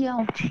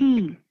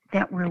CLT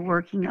that we're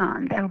working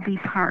on. That'll be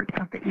part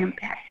of the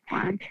impact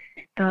fund,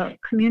 the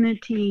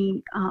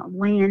community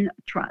land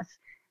trust,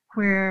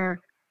 where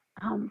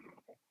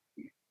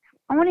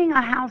owning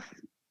a house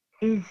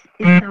is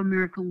the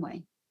American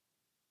way.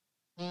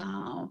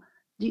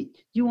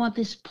 You want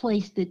this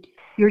place that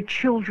your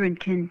children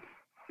can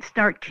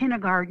start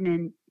kindergarten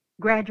and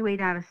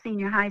graduate out of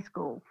senior high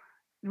school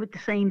with the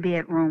same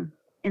bedroom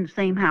in the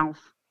same house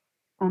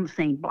on the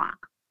same block.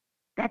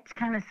 That's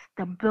kind of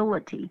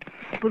stability.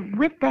 But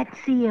with that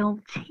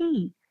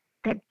CLT,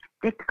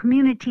 that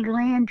community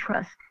land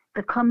trust,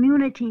 the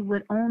community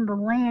would own the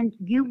land,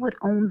 you would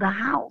own the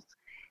house.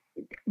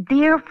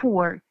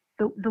 Therefore,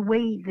 the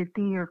way that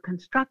they are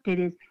constructed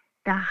is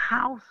the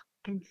house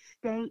can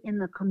stay in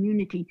the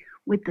community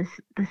with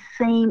the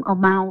same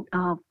amount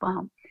of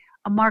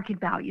a market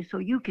value. So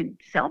you can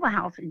sell the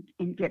house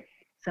and get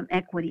some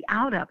equity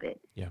out of it.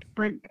 Yeah.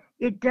 But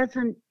it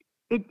doesn't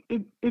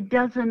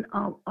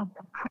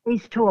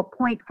appraise to a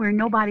point where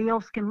nobody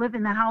else can live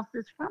in the house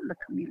that's from the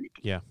community.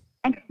 Yeah.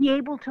 And be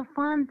able to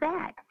fund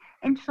that.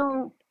 And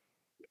so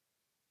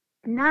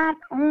not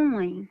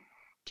only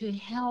to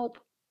help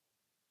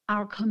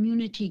our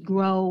community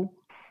grow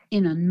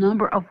in a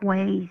number of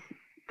ways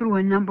through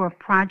a number of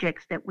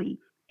projects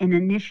and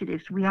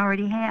initiatives we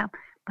already have,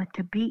 but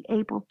to be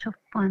able to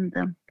fund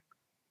them.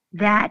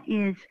 That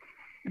is,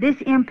 this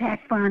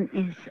impact fund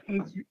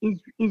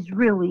is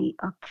really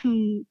a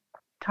key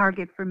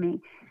target for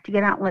me to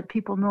get out and let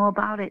people know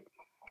about it.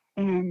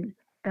 And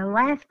the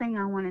last thing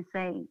I want to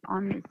say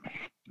on this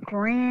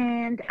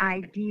grand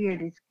idea,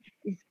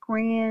 this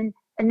grand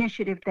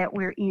initiative that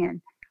we're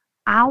in,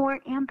 our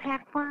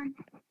impact fund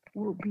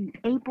will be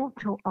able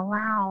to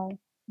allow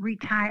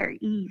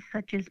retirees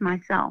such as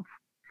myself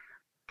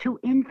to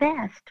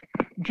invest.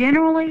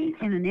 Generally,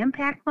 in an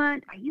impact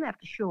fund, you have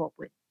to show up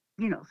with,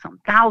 some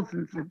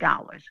thousands of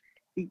dollars.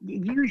 It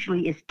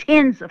usually is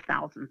tens of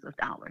thousands of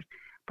dollars.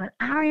 But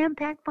our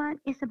impact fund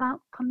is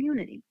about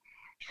community.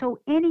 So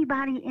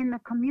anybody in the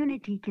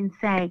community can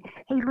say,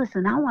 hey,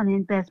 listen, I want to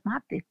invest my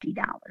 $50.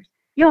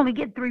 You only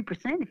get 3%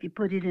 if you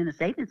put it in a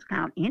savings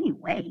account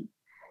anyway.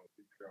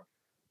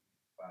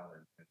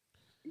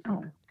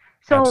 Oh,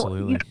 so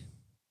absolutely.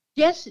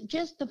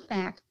 Just the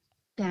fact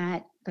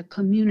that the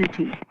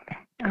community,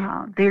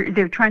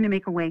 they're trying to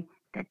make a way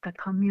that the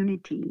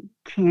community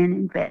can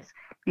invest,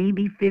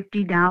 maybe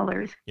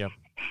 $50, yep,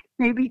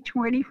 maybe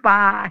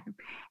 $25,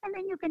 and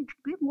then you can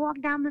walk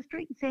down the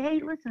street and say, hey,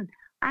 listen,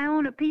 I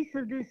own a piece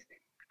of this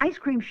ice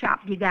cream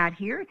shop you got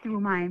here through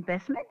my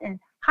investment,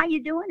 and how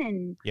you doing?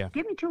 And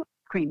give me 2 ice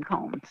cream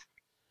cones.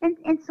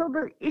 And so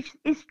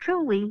it's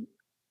truly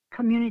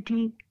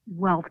community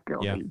wealth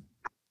building.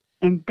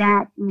 Yeah. And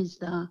that is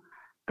the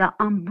the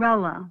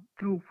umbrella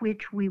through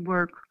which we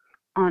work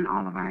on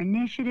all of our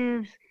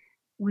initiatives.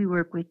 We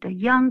work with the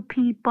young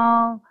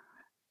people,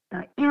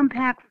 the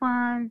impact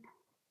fund,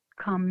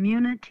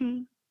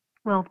 community,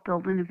 wealth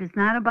building. If it's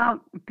not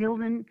about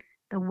building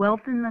the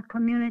wealth in the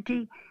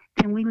community,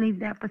 then we leave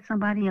that for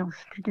somebody else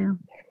to do.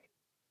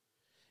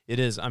 It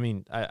is. I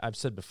mean, I've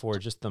said before,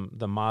 just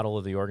the model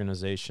of the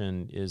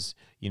organization is,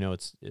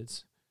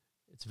 it's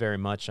very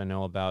much, I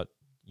know, about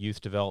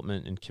youth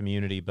development and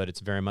community, but it's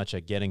very much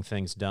a getting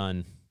things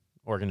done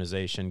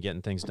organization,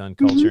 getting things done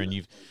culture. And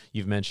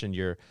you've mentioned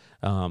your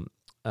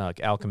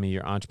Alchemy,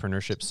 your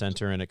entrepreneurship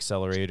center and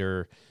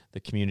accelerator, the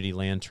community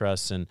land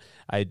trusts, and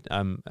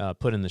I'm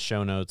put in the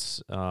show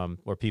notes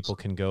where people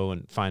can go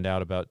and find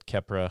out about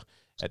Kepra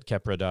at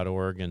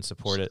kepra.org and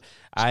support it.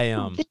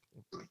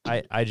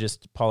 I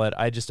just, Paulette,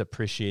 I just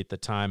appreciate the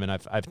time, and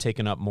I've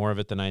taken up more of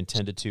it than I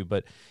intended to,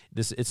 but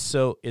it's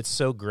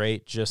so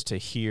great just to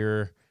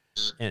hear.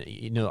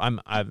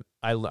 And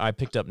I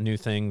picked up new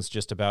things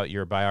just about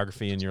your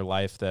biography and your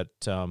life that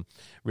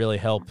really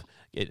help.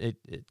 It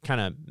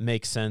kind of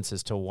makes sense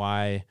as to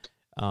why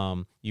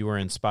you were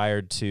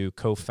inspired to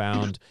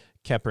co-found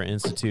Kepra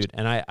Institute.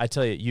 And I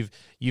tell you,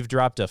 you've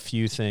dropped a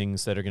few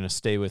things that are going to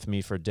stay with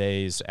me for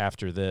days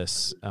after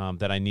this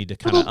that I need to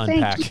kind of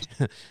unpack.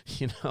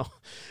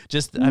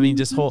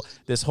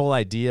 This whole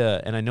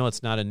idea, and I know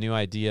it's not a new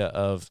idea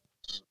of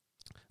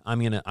I'm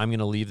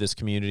gonna leave this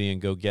community and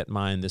go get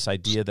mine. This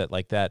idea that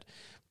like that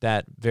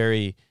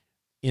very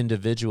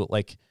individual,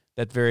 like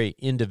that very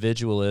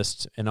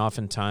individualist, and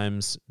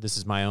oftentimes this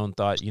is my own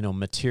thought,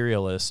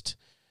 materialist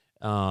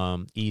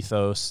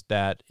ethos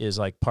that is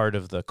like part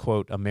of the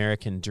quote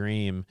American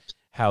dream.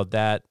 How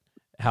a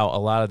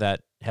lot of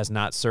that has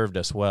not served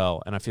us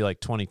well, and I feel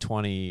like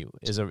 2020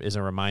 is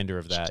a reminder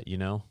of that. It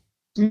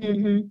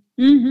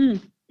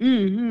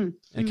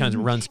kind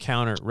of runs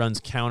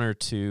counter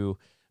to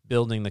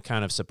building the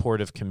kind of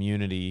supportive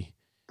community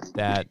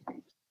that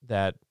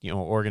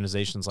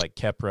organizations like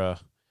Kepra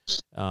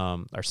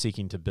are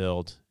seeking to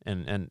build,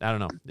 and I don't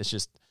know. It's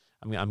just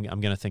I'm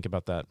going to think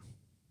about that.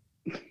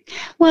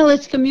 Well,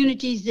 it's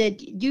communities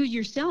that you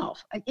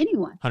yourself,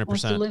 anyone, 100%.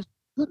 Wants to live.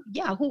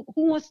 Yeah, who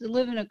wants to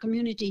live in a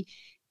community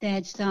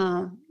that's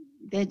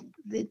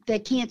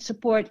that can't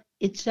support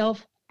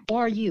itself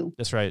or you?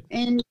 That's right.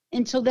 And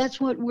so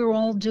that's what we're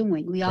all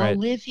doing. We all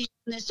live here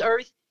on this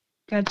earth.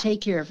 Got to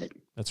take care of it.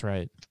 That's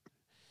right.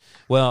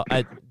 Well,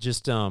 I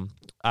just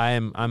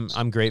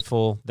I'm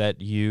grateful that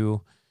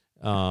you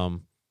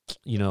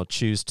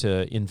choose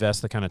to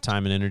invest the kind of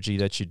time and energy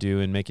that you do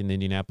in making the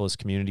Indianapolis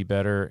community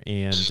better,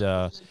 and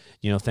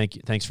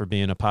thanks for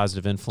being a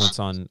positive influence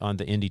on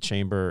the Indy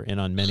Chamber and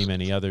on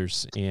many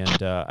others,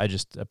 and I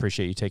just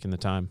appreciate you taking the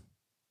time.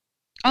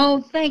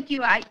 Oh, thank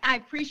you. I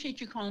appreciate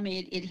you calling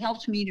me. It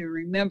helps me to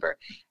remember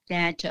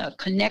that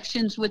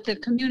connections with the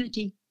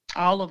community,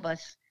 all of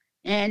us.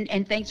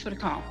 And thanks for the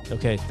call.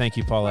 Okay. Thank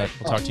you, Paulette.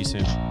 We'll talk to you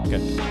soon.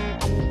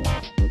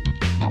 Okay.